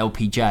and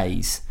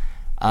LPJs,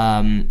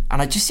 and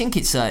I just think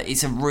it's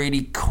a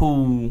really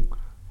cool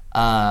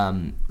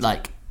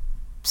like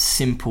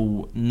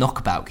simple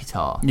knockabout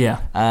guitar.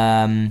 Yeah.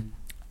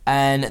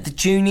 And the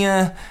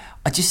Junior,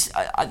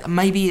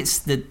 maybe it's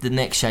the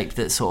neck shape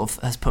that sort of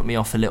has put me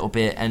off a little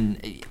bit,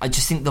 and I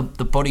just think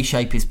the body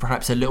shape is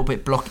perhaps a little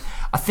bit blocky.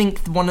 I think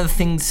one of the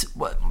things,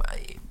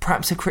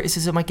 perhaps a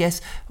criticism, I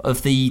guess,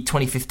 of the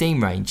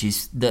 2015 range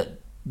is that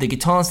the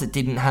guitars that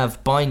didn't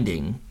have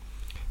binding,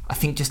 I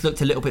think, just looked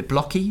a little bit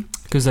blocky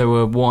because they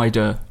were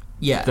wider.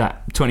 Yeah,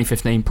 that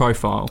 2015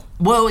 profile.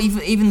 Well,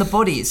 even the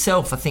body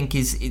itself, I think,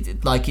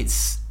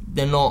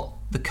 they're not.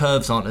 The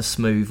curves aren't as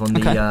smooth on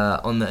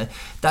the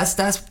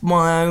That's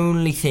my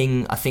only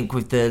thing, I think,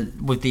 with the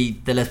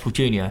Les Paul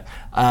Junior,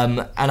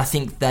 and I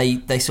think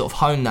they sort of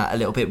hone that a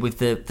little bit with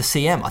the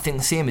CM. I think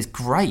the CM is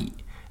great,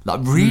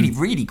 like really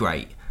really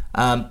great,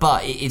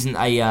 but it isn't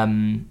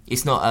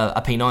it's not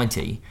a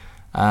P90.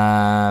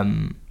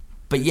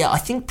 But yeah, I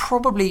think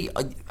probably,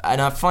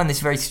 and I find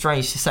this very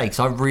strange to say because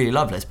I really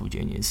love Les Paul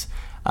Juniors,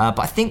 but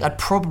I think I'd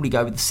probably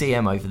go with the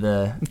CM over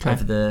the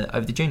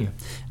Junior.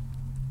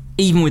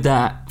 Even with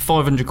that,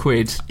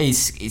 £500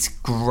 is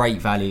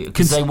great value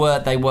because they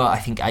were I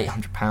think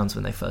 £800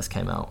 when they first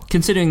came out.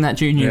 Considering that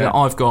Junior that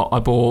I've got, I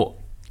bought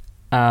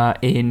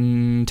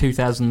in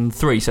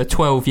 2003, so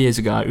 12 years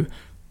ago.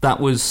 That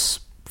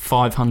was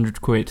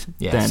 £500.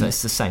 Yeah, then. So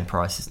it's the same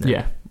price, isn't it?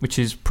 Yeah, which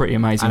is pretty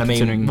amazing. And I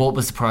mean, what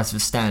was the price of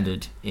a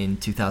standard in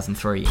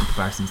 2003 in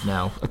comparison to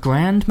now?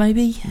 £1,000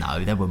 maybe?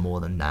 No, they were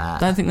more than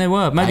that. I don't think they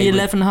were. Maybe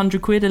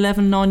 £1,100,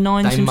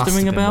 £1,199 seems to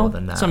ring a bell.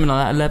 Something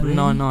like that,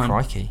 $1,199.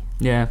 Crikey.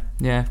 Yeah,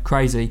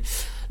 crazy.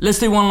 Let's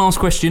do one last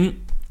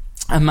question.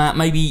 And Matt,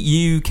 maybe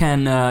you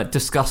can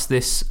discuss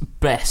this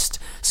best.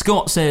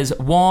 Scott says,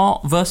 wah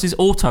versus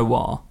auto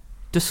wah.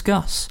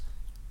 Discuss.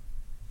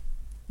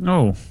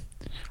 Oh,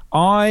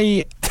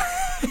 I've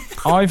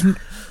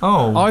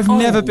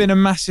never been a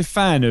massive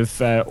fan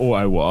of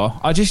auto wah.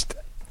 I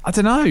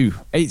don't know.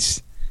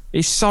 It's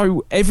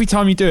so, every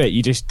time you do it,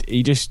 you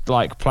just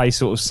like play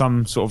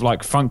some sort of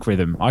like funk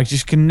rhythm. I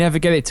just can never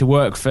get it to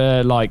work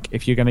for, like,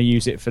 if you're going to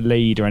use it for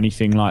lead or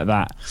anything like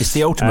that. It's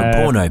the ultimate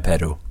porno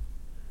pedal.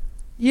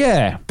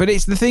 Yeah, but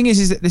the thing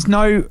is that there's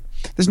no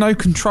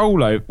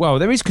control over. Well,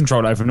 there is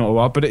control over an auto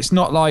wah, but it's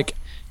not like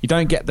you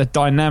don't get the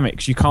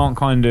dynamics. You can't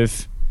kind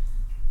of.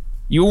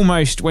 You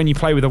almost, when you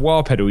play with a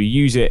wah pedal, you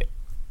use it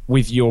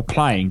with your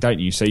playing, don't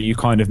you? So you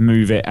kind of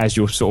move it as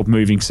you're sort of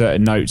moving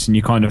certain notes, and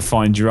you kind of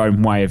find your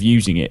own way of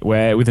using it.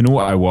 Where with an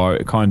auto wah,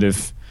 it kind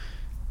of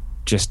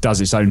just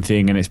does its own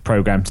thing, and it's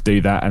programmed to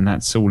do that, and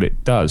that's all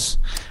it does.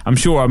 I'm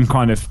sure I'm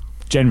kind of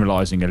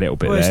generalising a little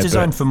bit. Well, it's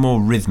designed for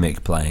more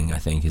rhythmic playing, I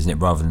think, isn't it,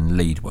 rather than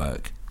lead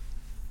work?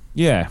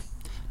 Yeah.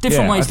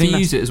 Different ways to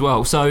use it as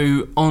well.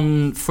 So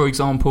on, for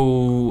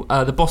example,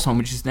 the Boss one,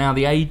 which is now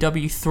the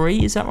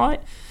AW3, is that right?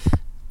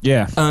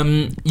 Yeah.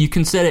 You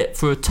can set it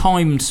for a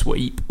timed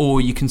sweep,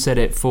 or you can set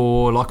it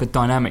for like a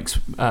dynamics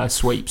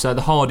sweep. So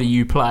the harder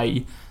you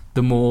play,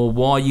 the more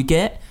wah you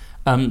get.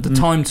 The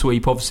timed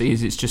sweep, obviously,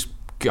 is it's just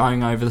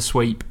going over the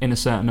sweep in a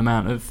certain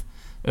amount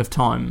of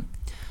time.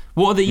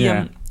 What are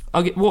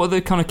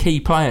the kind of key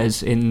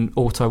players in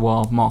auto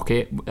wah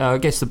market? I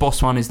guess the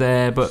Boss one is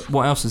there, but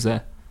what else is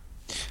there?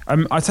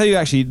 I tell you,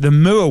 actually, the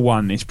Moore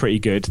one is pretty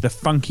good. The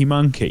Funky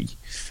Monkey.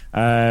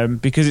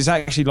 Because it's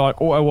actually like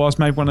Autowar's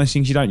made one of those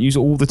things you don't use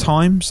all the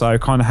time, so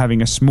kind of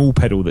having a small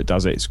pedal that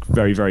does it's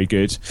very, very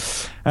good.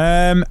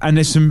 And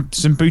there's some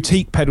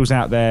boutique pedals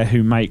out there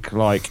who make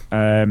like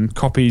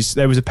copies.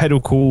 There was a pedal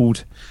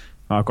called,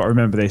 I've got to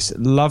remember this,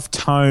 Love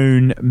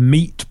Tone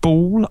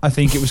Meatball, I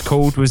think it was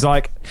called, was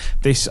like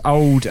this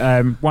old,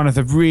 one of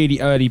the really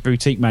early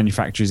boutique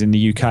manufacturers in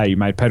the UK who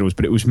made pedals,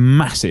 but it was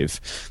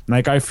massive. And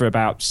they go for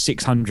about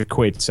 600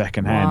 quid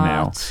second hand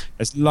now.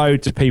 There's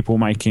loads of people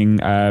making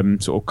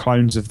sort of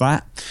clones of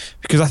that,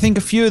 because I think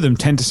a few of them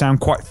tend to sound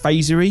quite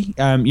phasery,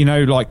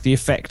 like the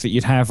effect that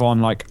you'd have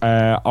on like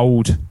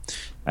old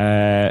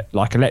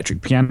like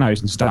electric pianos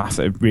and stuff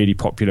that are really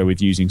popular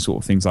with using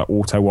sort of things like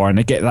Autowar, and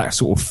they get that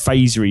sort of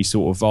phasery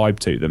sort of vibe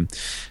to them.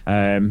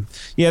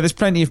 There's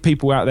plenty of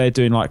people out there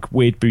doing like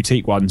weird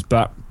boutique ones,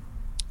 but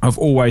I've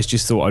always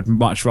just thought I'd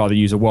much rather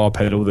use a wah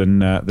pedal than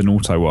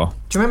Autowar.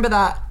 Do you remember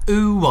that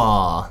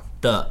ooh-wah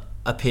that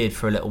appeared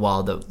for a little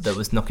while that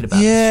was knocking about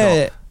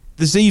the shop?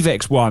 The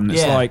Zvex one.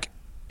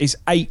 It's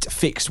 8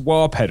 fixed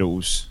wah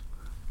pedals,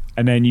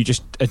 and then you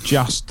just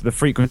adjust the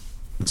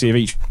frequency of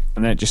each,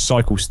 and then it just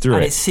cycles through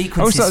and it. And it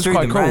sequences through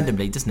them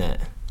randomly, doesn't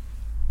it?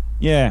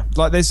 Yeah,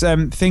 like there's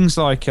things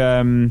like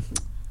the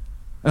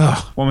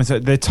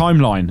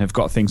Timeline have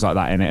got things like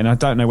that in it, and I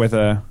don't know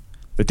whether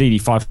the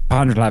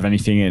DD500 will have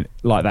anything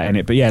like that in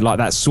it, but yeah, like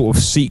that sort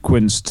of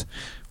sequenced,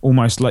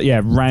 almost like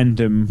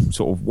random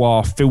sort of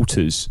wah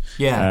filters,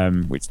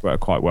 which work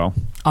quite well.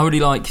 I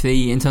really like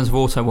in terms of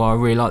Autowar, I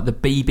really like the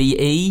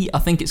BBE. I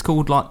think it's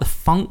called like the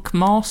Funk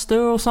Master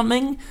or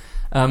something.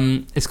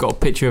 It's got a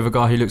picture of a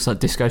guy who looks like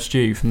Disco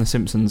Stew from The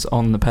Simpsons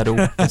on the pedal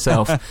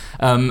itself,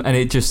 and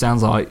it just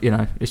sounds like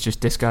it's just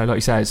disco, like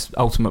you say, it's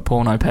ultimate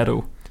porno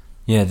pedal.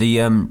 Yeah, the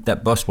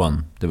that Boss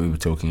one that we were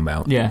talking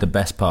about. Yeah. The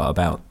best part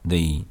about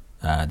the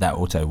that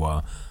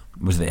Autowar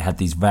was that it had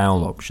these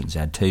valve options. It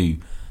had two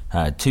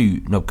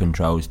knob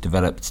controls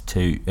developed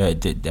to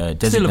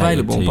designated. Still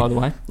available, by the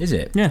way. Is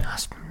it? Yeah.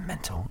 That's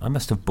mental. I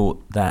must have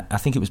bought that. I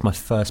think it was my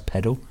first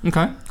pedal.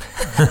 Okay.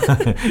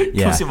 Of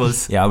course it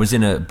was. Yeah, I was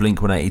in a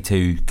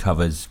Blink-182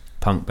 covers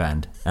punk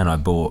band, and I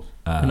bought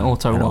an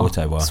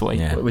Autowar. Sweet.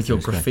 Yeah, with your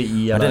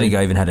graffiti. I don't think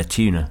I even had a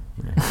tuner.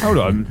 Hold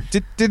on.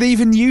 Did they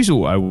even use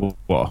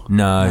Autowar?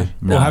 No.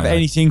 Or have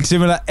anything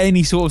similar,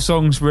 any sort of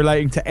songs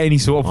relating to any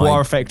sort of wah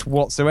effect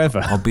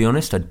whatsoever? I'll be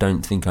honest, I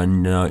don't think I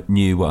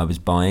knew what I was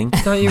buying.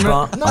 Don't you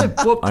remember?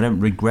 I don't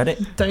regret it.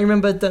 Don't you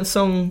remember that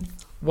song,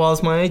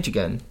 Wah's My Age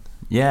Again?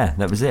 Yeah,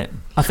 that was it.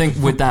 I think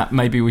with that,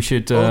 maybe we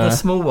should all the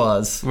small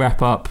wahs.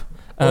 Wrap up.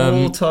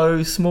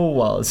 Auto small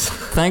wahs.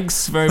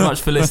 Thanks very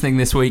much for listening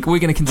this week. We're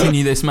going to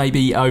continue this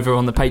maybe over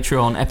on the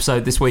Patreon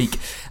episode this week.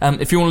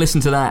 If you want to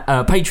listen to that,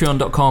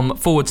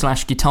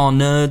 patreon.com/guitar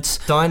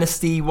nerds.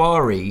 Dynasty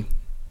Wari.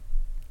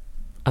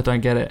 I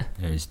don't get it.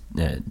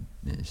 Don't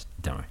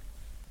worry.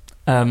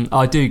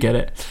 I do get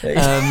it.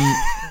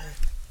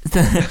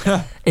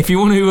 If you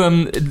want to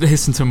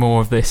listen to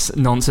more of this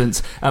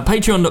nonsense,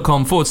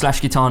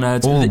 patreon.com/guitar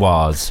nerds. All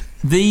wahs.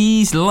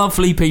 These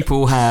lovely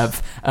people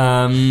have.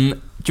 Do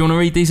you want to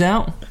read these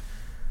out?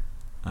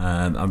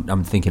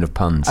 I'm thinking of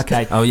puns.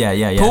 Okay. Oh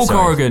yeah. Paul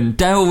Corrigan,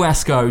 Dale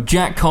Rasco,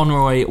 Jack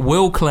Conroy,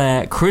 Will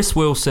Clare, Chris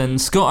Wilson,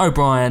 Scott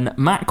O'Brien,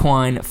 Matt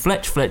Quine,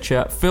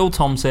 Fletcher, Phil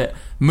Tomsett,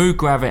 Moog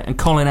Gravett and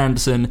Colin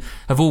Anderson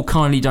have all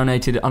kindly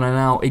donated and are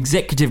now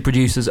executive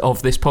producers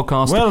of this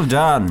podcast. Well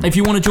done. If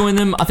you want to join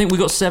them, I think we've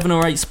got 7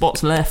 or 8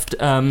 spots left.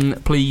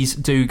 Please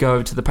do go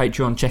over to the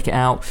Patreon, check it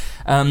out.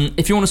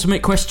 If you want to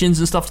submit questions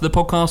and stuff to the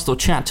podcast or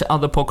chat to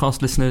other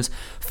podcast listeners,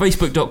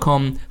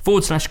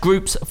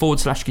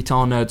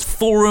 facebook.com/groups/guitar nerds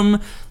forum.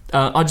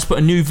 I just put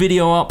a new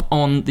video up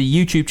on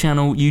the YouTube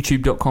channel,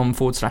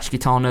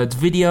 youtube.com/guitar nerds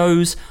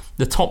videos.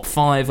 The top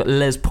 5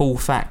 Les Paul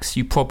facts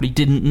you probably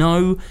didn't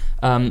know.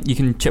 You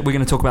can check. We're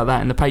going to talk about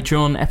that in the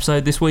Patreon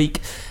episode this week.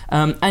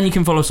 And you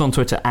can follow us on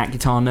Twitter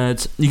 @Guitar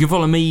Nerds. You can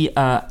follow me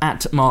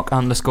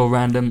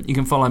 @Mark_Random. You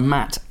can follow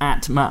Matt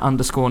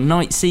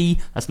 @Matt_Knightsey.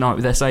 That's Night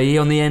with SAE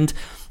on the end.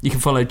 You can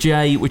follow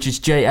Jay, which is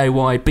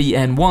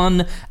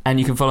JAYBN1,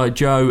 and you can follow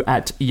Joe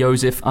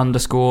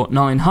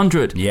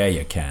 @Joseph_900. Yeah,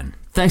 you can.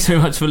 Thanks very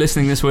much for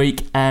listening this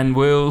week, and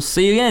we'll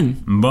see you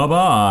again.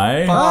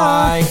 Bye-bye.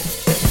 Bye.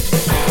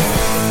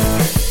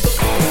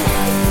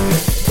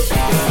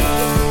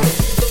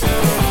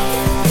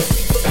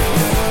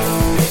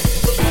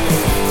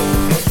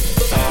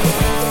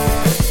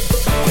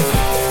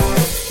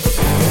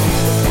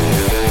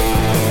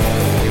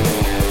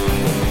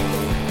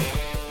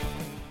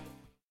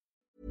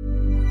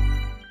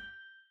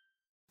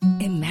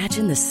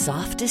 Imagine the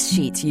softest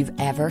sheets you've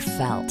ever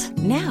felt.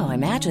 Now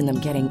imagine them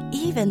getting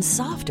even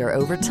softer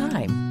over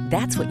time.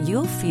 That's what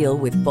you'll feel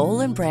with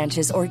Boll &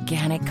 Branch's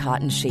organic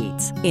cotton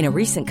sheets. In a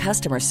recent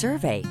customer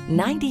survey,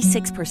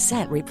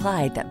 96%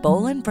 replied that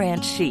Boll &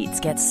 Branch sheets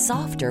get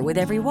softer with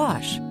every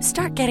wash.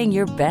 Start getting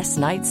your best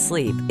night's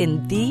sleep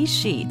in these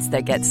sheets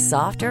that get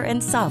softer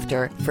and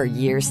softer for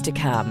years to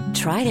come.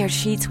 Try their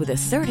sheets with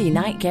a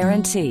 30-night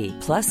guarantee.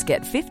 Plus,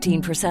 get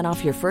 15%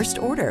 off your first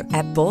order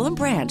at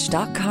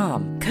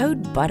bollandbranch.com.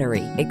 Code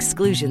BUTTERY.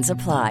 Exclusions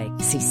apply.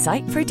 See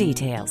site for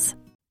details.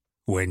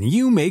 When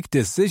you make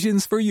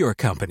decisions for your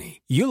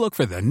company, you look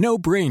for the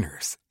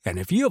no-brainers. And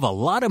if you have a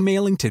lot of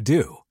mailing to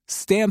do,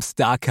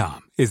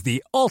 Stamps.com is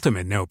the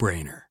ultimate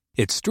no-brainer.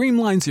 It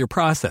streamlines your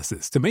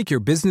processes to make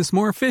your business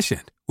more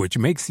efficient, which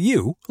makes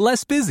you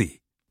less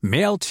busy.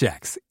 Mail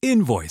checks,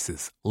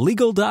 invoices,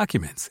 legal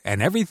documents,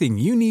 and everything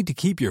you need to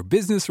keep your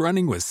business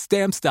running with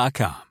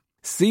Stamps.com.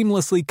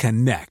 Seamlessly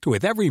connect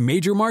with every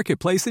major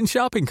marketplace and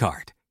shopping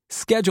cart.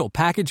 Schedule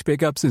package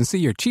pickups and see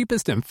your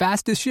cheapest and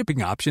fastest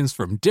shipping options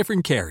from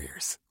different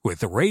carriers,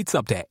 with rates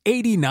up to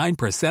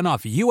 89%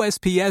 off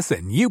USPS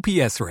and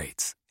UPS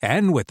rates.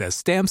 And with the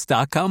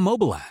Stamps.com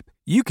mobile app,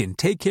 you can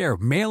take care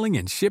of mailing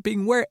and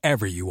shipping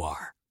wherever you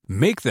are.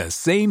 Make the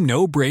same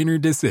no-brainer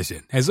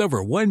decision as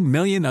over 1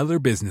 million other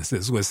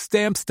businesses with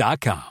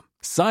Stamps.com.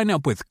 Sign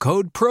up with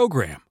code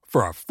PROGRAM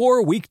for a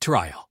 4-week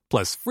trial,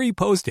 plus free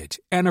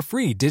postage and a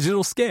free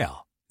digital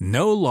scale.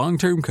 No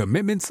long-term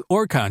commitments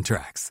or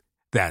contracts.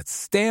 That's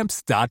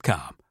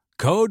Stamps.com.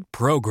 Code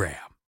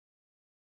PROGRAM.